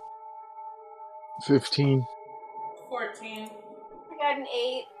 15. 14. I got an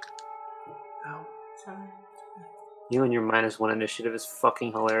 8. Sorry. You and your -1 initiative is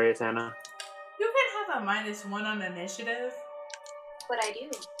fucking hilarious, Anna. You can have a -1 on initiative. What I do?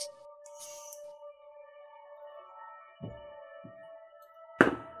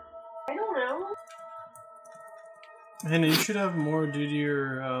 I don't know. And you should have more due to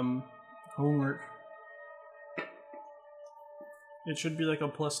your homework. It should be like a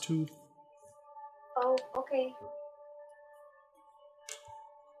 +2. Oh, okay.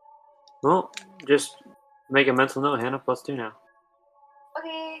 Well, just make a mental note, Hannah. +2 now.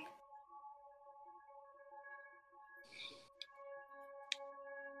 Okay.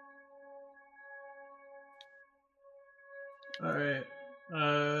 Alright.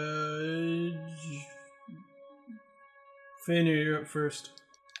 Fania, you're up first.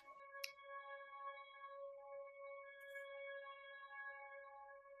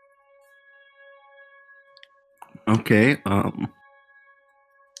 Okay,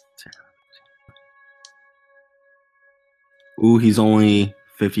 Ooh, he's only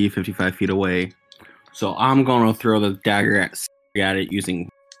 50, 55 feet away. So I'm going to throw the dagger at it using...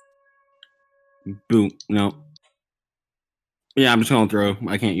 Boom. No. Yeah, I'm just going to throw.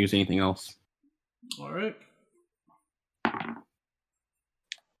 I can't use anything else. All right.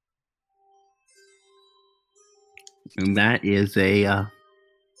 And that is a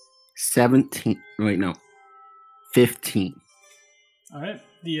 17. Wait, no. 15. All right.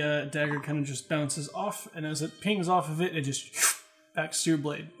 The dagger kind of just bounces off, and as it pings off of it, it just backs to your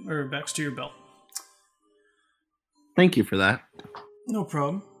blade, or backs to your belt. Thank you for that. No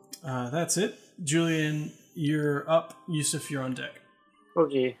problem. That's it. Julian, you're up. Yusuf, you're on deck.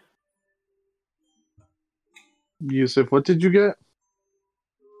 Okay. Yusuf, what did you get?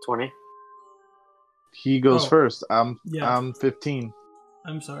 20. He goes Oh, first. yeah. I'm 15.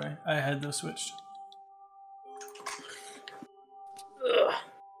 I'm sorry. I had those switched. Ugh.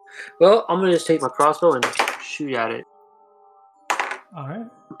 Well, I'm gonna just take my crossbow and shoot at it. All right.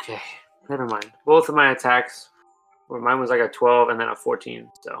 Okay, never mind. Both of my attacks, well, mine was like a 12 and then a 14,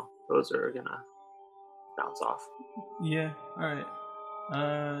 so those are gonna bounce off. Yeah. All right.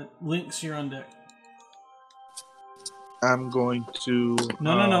 Lynx, you're on deck. I'm going to...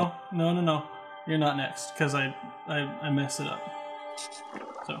 No. You're not next, because I messed it up.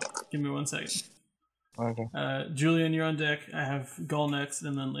 So, give me 1 second. Okay. Julian, you're on deck. I have Gull next,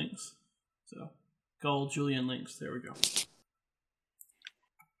 and then Lynx. So, Gull, Julian, Lynx. There we go.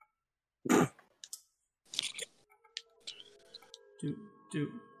 Do.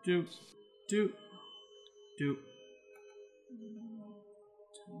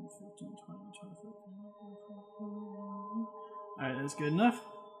 10, 15, 20, 25. Alright, that's good enough.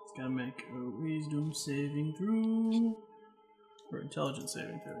 It's gotta make a wisdom saving throw. Or intelligence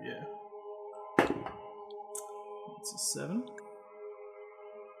saving throw, yeah. That's a 7.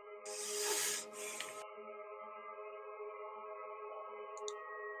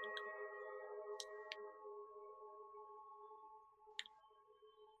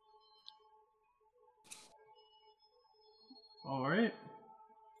 Alright.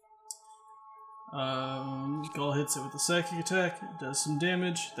 Gull hits it with a psychic attack. It does some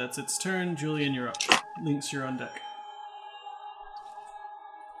damage. That's its turn. Julian, you're up. Lynx, you're on deck.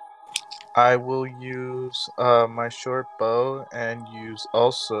 I will use my short bow and use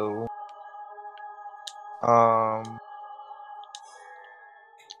also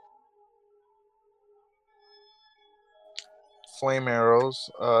flame arrows,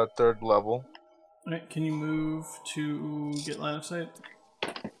 3rd level. Alright, can you move to get line of sight?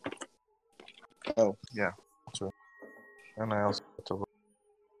 Oh, yeah. Sure. And I also have to...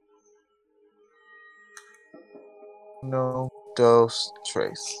 No, dose,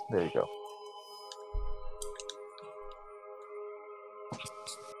 trace. There you go.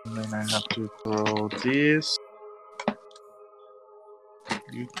 And then I have to throw this.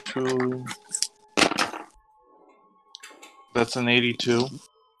 You two. That's an 82.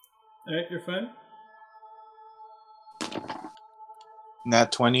 Alright, you're fine.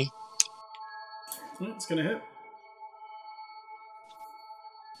 Nat 20. It's gonna hit.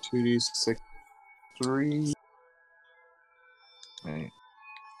 2d6, 3. Wait.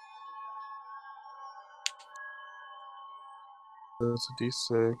 That's a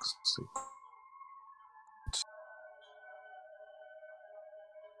d6.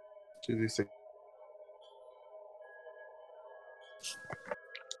 2d6.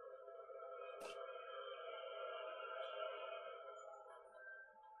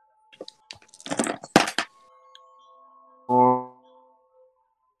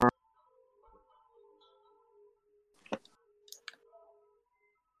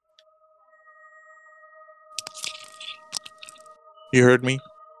 You heard me?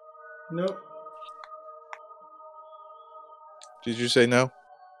 Nope. Did you say no?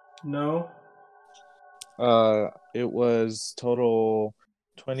 No. It was total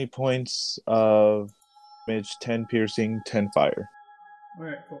 20 points of damage, 10 piercing, 10 fire.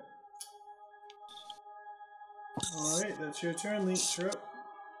 Alright, cool. Alright, that's your turn. Lynx, you're up.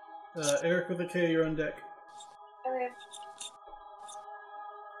 Eric with a K, you're on deck. Okay.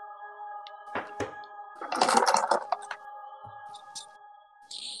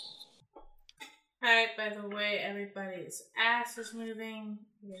 Alright, by the way, everybody's ass is moving.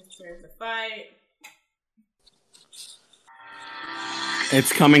 There's a fight.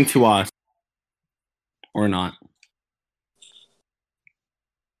 It's coming to us. Or not.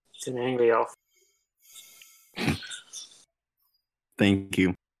 It's an angry elf. Thank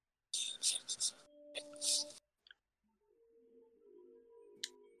you.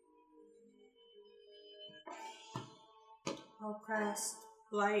 I'll cast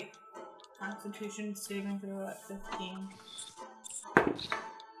Light Constitution saving throw at 15.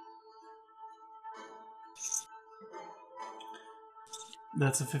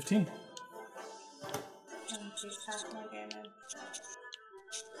 That's a 15. Keep half my damage.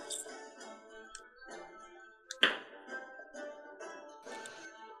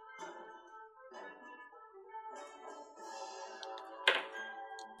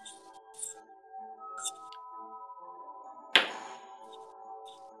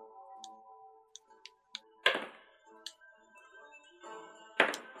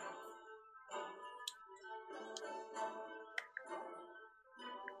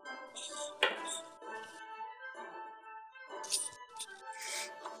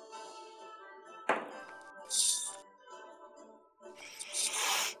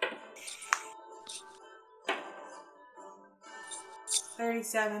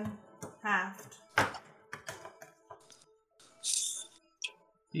 $37 halved.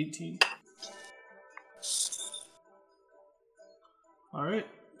 18. Alright,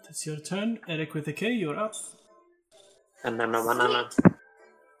 that's your turn. Eric with a K, you're up. Banana, banana.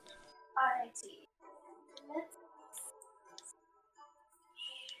 Alrighty.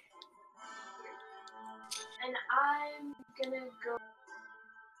 And I'm gonna go.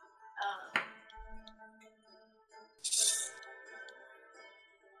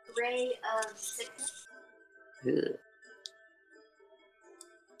 Ray of Sickness. Ugh.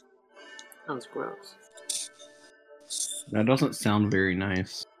 Sounds gross. That doesn't sound very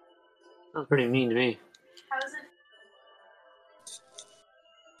nice. Sounds pretty mean to me. How is it?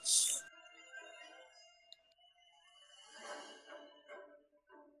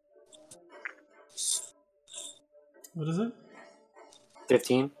 What is it?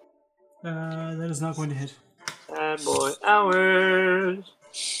 15. That is not going to hit. Bad boy hours.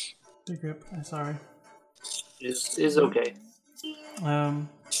 Big rip, I'm sorry. Is okay.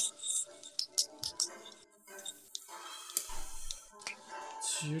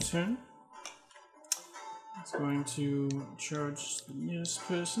 It's your turn. It's going to charge the nearest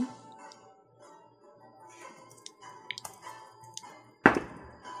person.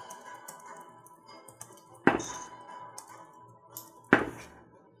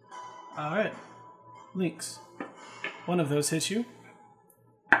 Alright. Lynx. One of those hits you.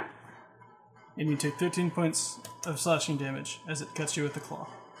 And you take 13 points of slashing damage as it cuts you with the claw.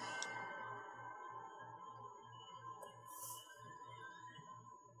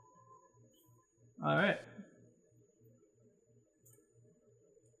 Alright.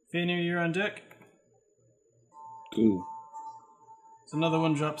 Fainir, you're on deck. Ooh. So another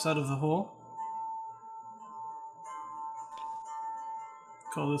one drops out of the hole.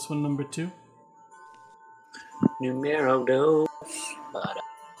 Call this one number 2. Numero dos.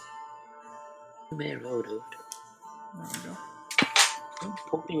 Numero dos. There we go. Don't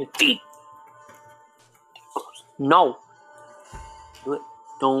poke in your feet. No. Do it.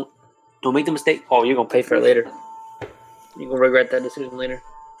 Don't make the mistake. Oh, you're gonna pay for it later. You're gonna regret that decision later.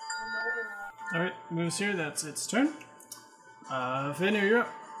 Alright, moves here, that's its turn. Fainir, you're up.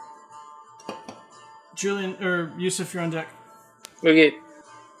 Julian, or Yusuf, you're on deck. Okay.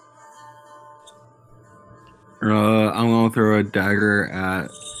 I'm gonna throw a dagger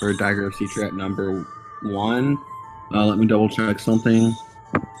of Citra at number 1. Let me double check something.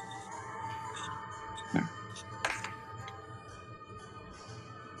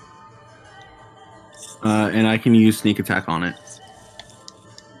 And I can use sneak attack on it.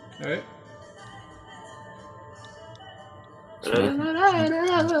 Alright. I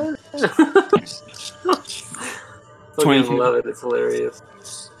love it. It's hilarious.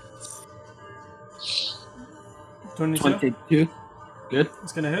 22. 22. Good.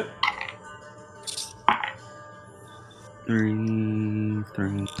 It's gonna hit. 3,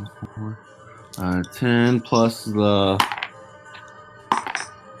 4. 10 plus the...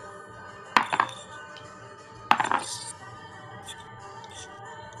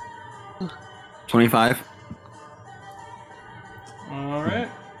 $25. Alright.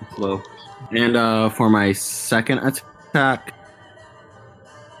 Low. And for my second attack,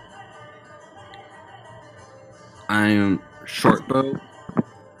 I'm short bow.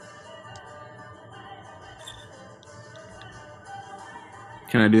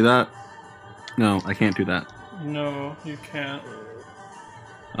 Can I do that? No, I can't do that. No, you can't.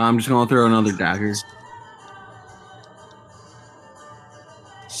 I'm just gonna throw another dagger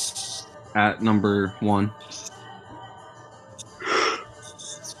at number 1.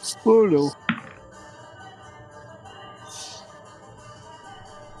 Oh no.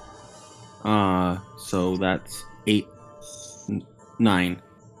 So that's 8, 9.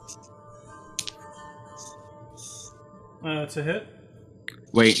 It's a hit.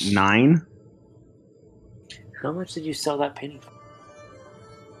 Wait, 9? How much did you sell that painting for?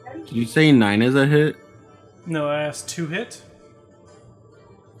 Did you say 9 is a hit? No, I asked 2 hit.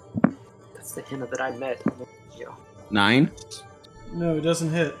 It's the hint that I met. 9. No, it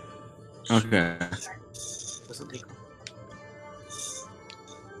doesn't hit. Okay. Doesn't take.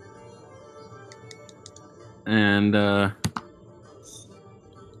 And I'm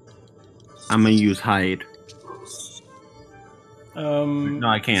gonna use hide. No,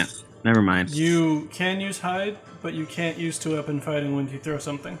 I can't. Never mind. You can use hide, but you can't use two-weapon fighting when you throw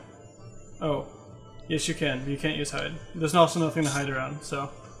something. Oh, yes, you can. You can't use hide. There's also nothing to hide around, so.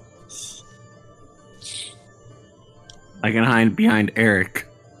 I can hide behind Eric.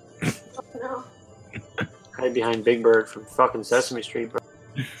 No, Hide behind Big Bird from fucking Sesame Street, bro.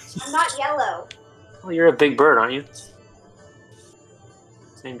 I'm not yellow. Well, you're a big bird, aren't you?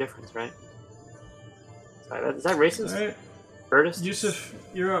 Same difference, right? Sorry, is that racist? Alright, Birdist? Yusuf,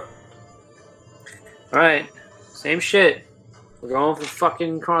 you're up. Alright, same shit. We're going for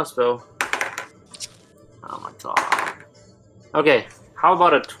fucking crossbow. Oh my god. Okay, how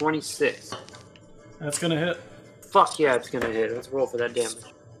about a 26? That's gonna hit. Fuck yeah, it's gonna hit. Let's roll for that damage.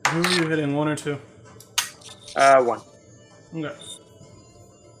 Who are you hitting, 1 or 2? 1. Okay.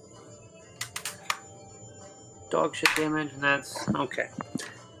 Dog shit damage, and that's okay.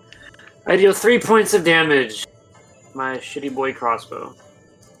 I deal 3 points of damage. My shitty boy crossbow.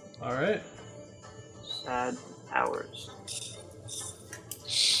 Alright. Sad hours.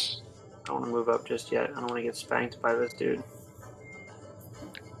 I don't want to move up just yet. I don't want to get spanked by this dude.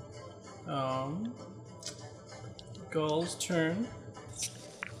 Gull's turn.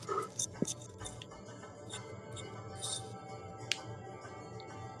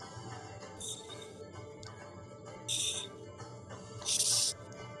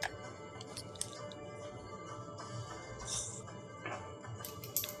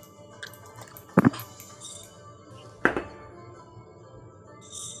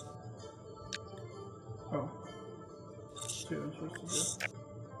 Oh. See what I'm supposed to do.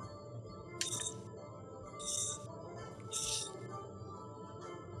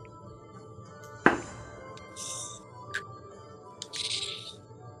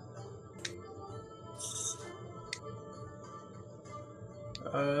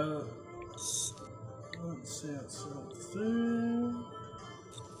 Let's see, that's something.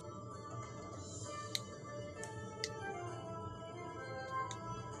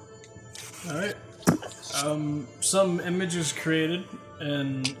 Alright. Some images created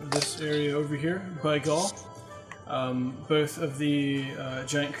in this area over here by Gull. Both of the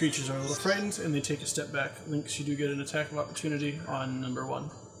giant creatures are a little frightened and they take a step back. Lynx, you do get an attack of opportunity on number 1.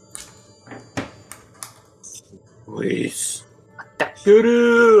 Please.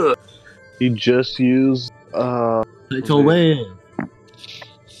 He just used It's a wave. I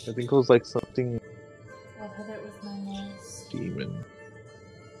think it was like something I'll hit it with my nose. demon.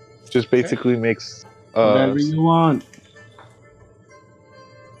 Just basically makes Whatever you want.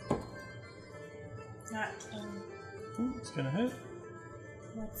 Not 10. It's gonna hit.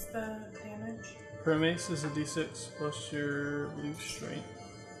 What's the damage? Per mace is a d6 plus your blue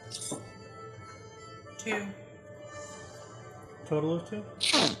strength. 2. Total of 2?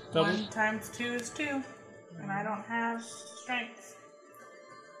 Double? 1 times 2 is 2. And I don't have strength.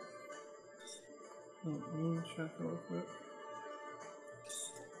 Let me check real quick.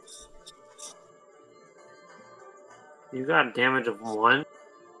 You got damage of 1?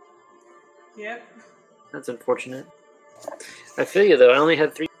 Yep. That's unfortunate. I feel you though, I only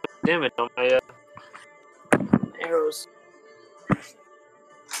had 3 damage on my arrows.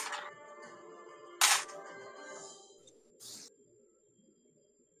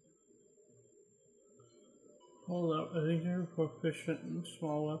 Hold up, I think you're proficient in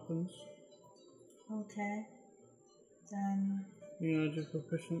small weapons. Okay. Then You know your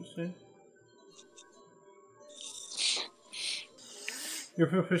proficiency? You're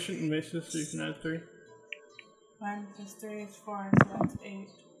proficient in maces, so you can add 3. 1 plus 3 is 4, so that's 8.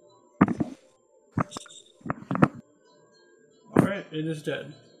 Alright, it is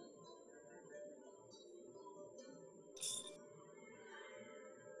dead.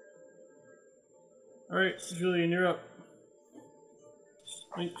 Alright, Julian, you're up.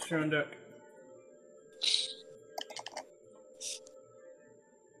 Thanks, you're on deck.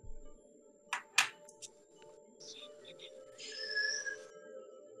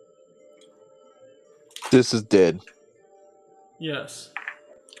 This is dead. Yes.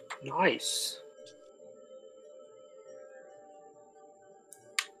 Nice.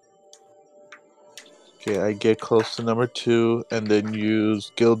 Okay, I get close to number 2 and then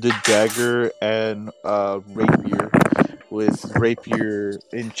use Gilded Dagger and Rapier. With Rapier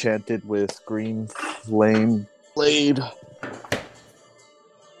enchanted with Green Flame Blade.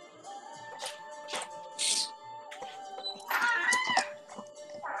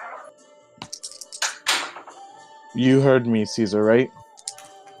 You heard me, Caesar, right?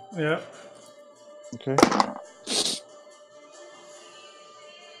 Yeah. Okay.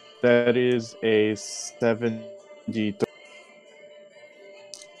 That is a 73.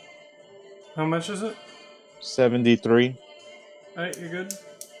 How much is it? 73. Alright, you're good.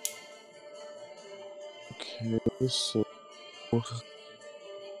 Okay, so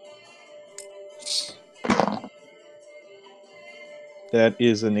that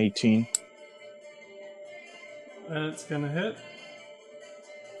is an 18. And it's gonna hit.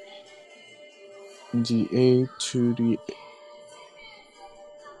 D8 to the.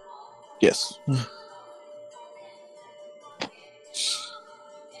 Yes.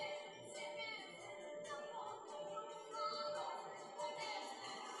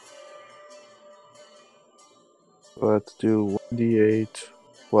 Let's do 1d8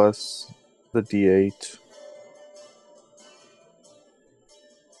 plus the d8.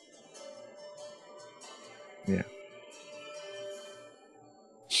 Yeah.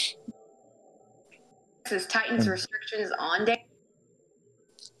 Says Titans restrictions on day.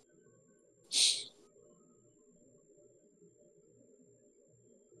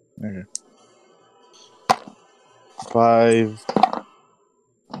 Okay. 5,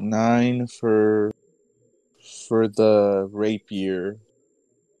 9 for the rapier.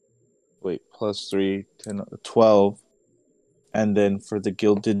 Wait, plus 3, 10, 12. And then for the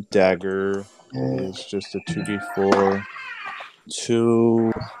gilded dagger is just a 2d4.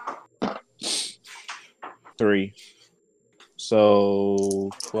 2, 3. So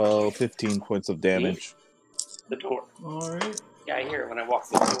 12, 15 points of damage. The door. Alright. Yeah, I hear it when I walk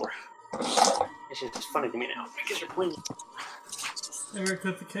through the door. It's just funny to me now because you're playing. Eric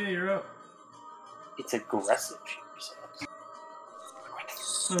with the K, you're up. It's aggressive.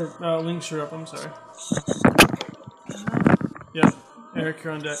 Or, Lynx, you're up, I'm sorry. Yep. Eric,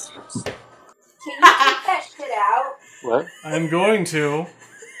 you're on deck. Can you take that shit out? What? I'm going to.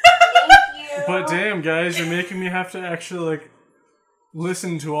 Thank you. But damn, guys, you're making me have to actually, like,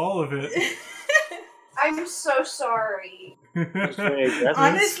 listen to all of it. I'm so sorry.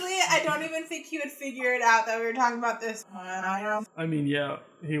 Honestly, I don't even think he would figure it out that we were talking about this. I mean, yeah,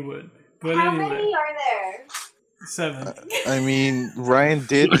 he would. But How anyway, many are there? 7. I mean, Ryan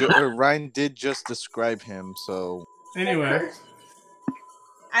did just describe him, so. Anyway,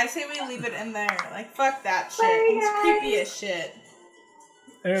 I say we leave it in there. Like, fuck that shit. Sorry, He's guys. creepy as shit.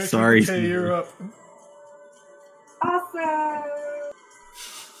 Eric Sorry, with the K, you're up. Awesome.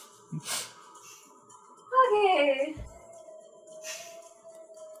 Okay.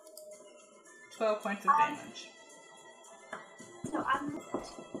 12 points of damage. So I'm.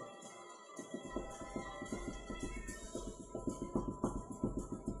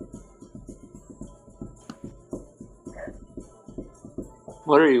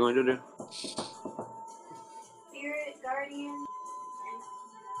 What are you going to do? Spirit Guardian.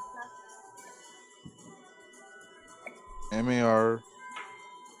 MAR.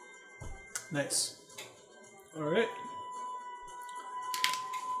 Nice. Alright.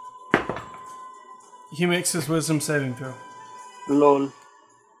 He makes his wisdom saving throw. Lol.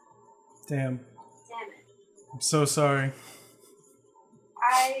 Damn. Damn it. I'm so sorry.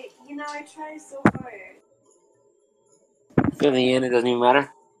 I try so hard. In the end, it doesn't even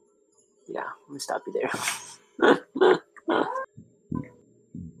matter. Yeah, let me stop you there.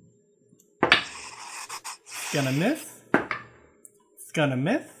 Gonna miss. It's gonna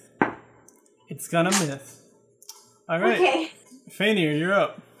miss. It's gonna miss. Alright. Okay. Fanir, you're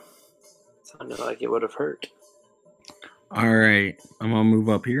up. Sounded like it would have hurt. Alright, I'm gonna move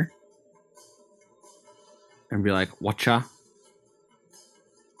up here. And be like, watcha.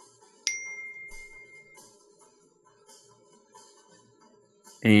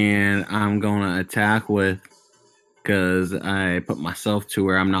 And I'm gonna attack with, because I put myself to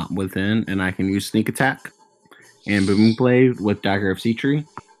where I'm not within, and I can use sneak attack and booming blade with dagger of sea tree.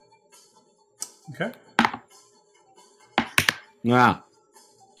 Okay. Yeah.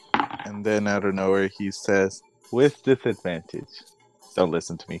 And then out of nowhere, he says, with disadvantage. Don't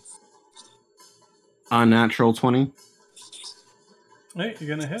listen to me. Unnatural 20. Hey, you're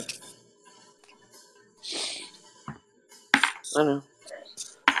gonna hit. I know.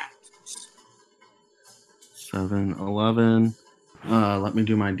 7, 11. Let me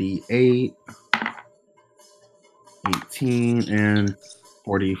do my D8. 18 and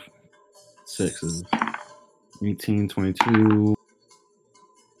 46 is 18, 22,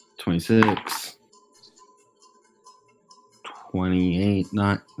 26, 28,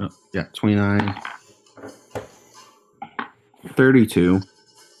 29, 32.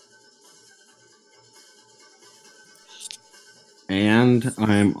 And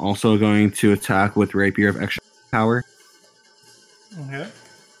I'm also going to attack with Rapier of Extra. power. Okay.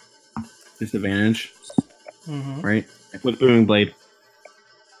 Disadvantage. Mm-hmm. Right? With Booming Blade.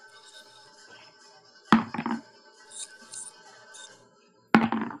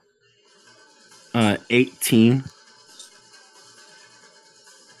 18.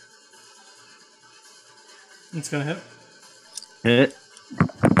 It's gonna hit. Hit.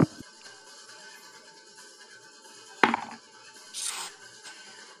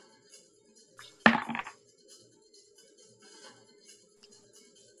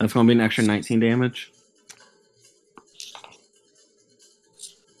 That's going to be an extra 19 damage.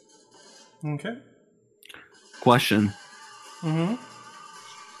 Okay. Question. Mm-hmm.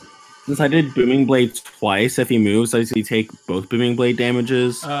 Since I did Booming Blade twice, if he moves, does he take both Booming Blade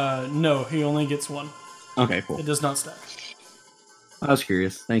damages? No, he only gets one. Okay, cool. It does not stack. I was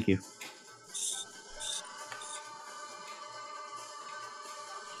curious. Thank you.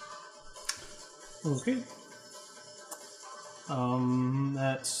 Okay.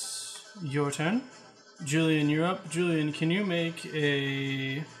 That's your turn. Julian, you're up. Julian, can you make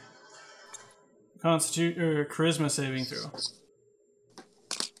a charisma saving throw?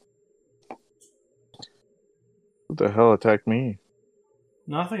 What the hell attacked me?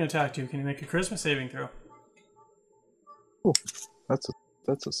 Nothing attacked you. Can you make a charisma saving throw? Oh, that's a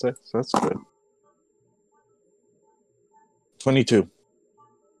 6. That's good. 22.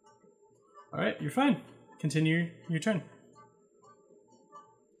 All right, you're fine. Continue your turn.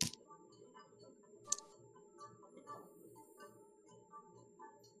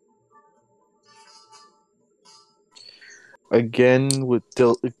 Again with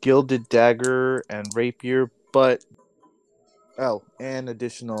gilded dagger and rapier, but and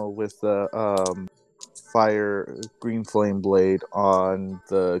additional with the fire green flame blade on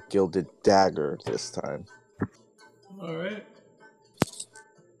the gilded dagger this time. All right.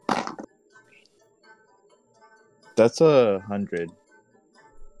 That's 100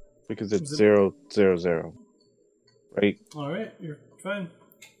 because it's 0, 0, 0, right? All right, you're fine.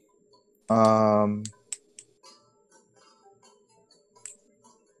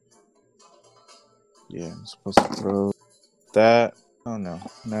 Yeah, I'm supposed to throw that. Oh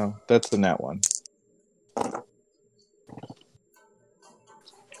no, that's the nat one.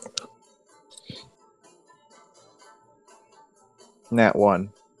 Nat 1.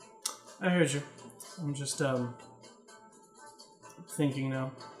 I heard you. I'm just thinking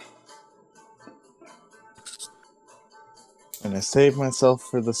now. When I save myself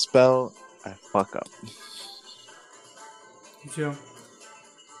for the spell, I fuck up. You too.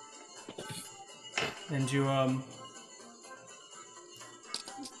 And you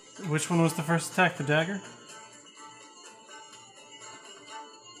which one was the first attack? The dagger?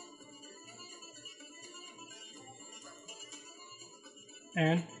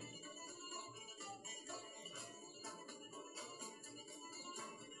 Aaron?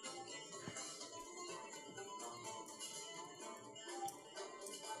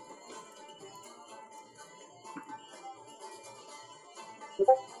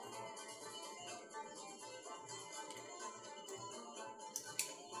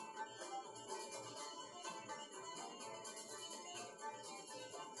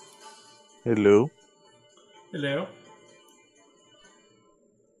 Hello? Hello?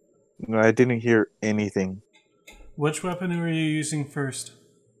 No, I didn't hear anything. Which weapon were you using first?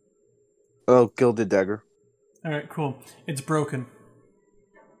 Oh, gilded dagger. Alright, cool. It's broken.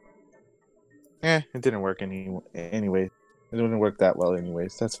 It didn't work anyway. It didn't work that well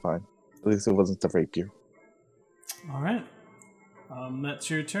anyways. That's fine. At least it wasn't the rapier. Alright. That's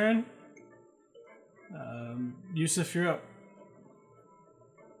your turn. Yusuf, you're up.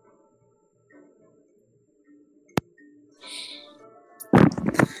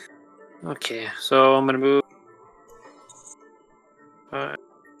 Okay, so I'm gonna move.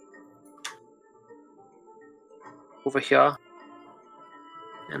 Over here,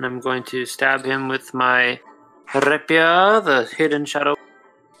 and I'm going to stab him with my rapier, the hidden shadow.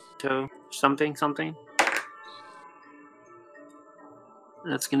 To something.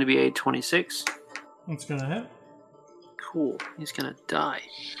 That's gonna be a 26. It's gonna hit. Cool. He's gonna die.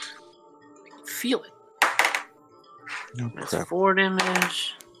 I can feel it. No That's crap. 4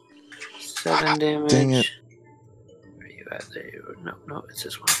 damage. 7 damage. Dang it. Where are you at? There you are. No, it's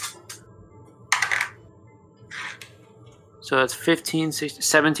this one. So that's 15, 16,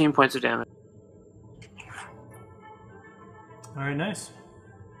 17 points of damage. Alright, nice.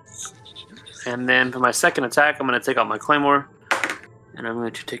 And then for my second attack, I'm going to take out my claymore. And I'm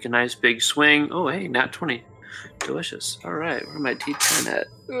going to take a nice big swing. Oh, hey, nat 20. Delicious. All right, where my D10 at?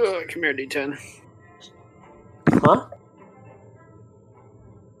 Ugh, come here, D10. Huh?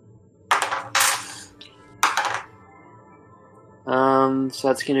 So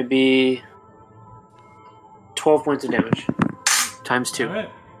that's going to be 12 points of damage. Times 2. Alright.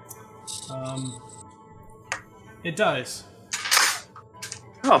 It dies.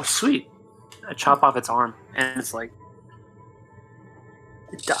 Oh, sweet. I chop off its arm, and it's like...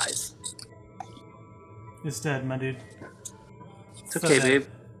 It dies. It's dead, my dude. It's okay, babe.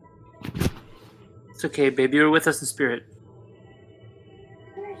 It's okay, babe. You were with us in spirit.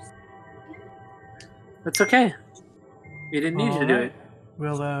 It's okay. We didn't need you to do it.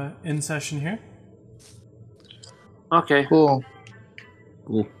 We'll end session here. Okay. Cool.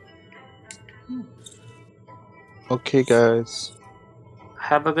 Cool. Okay, guys.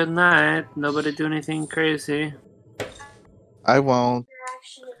 Have a good night. Nobody do anything crazy. I won't.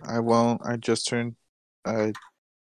 I just turned. I